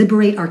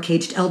 Liberate our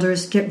caged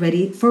elders. Get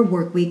ready for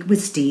Work Week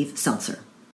with Steve Seltzer.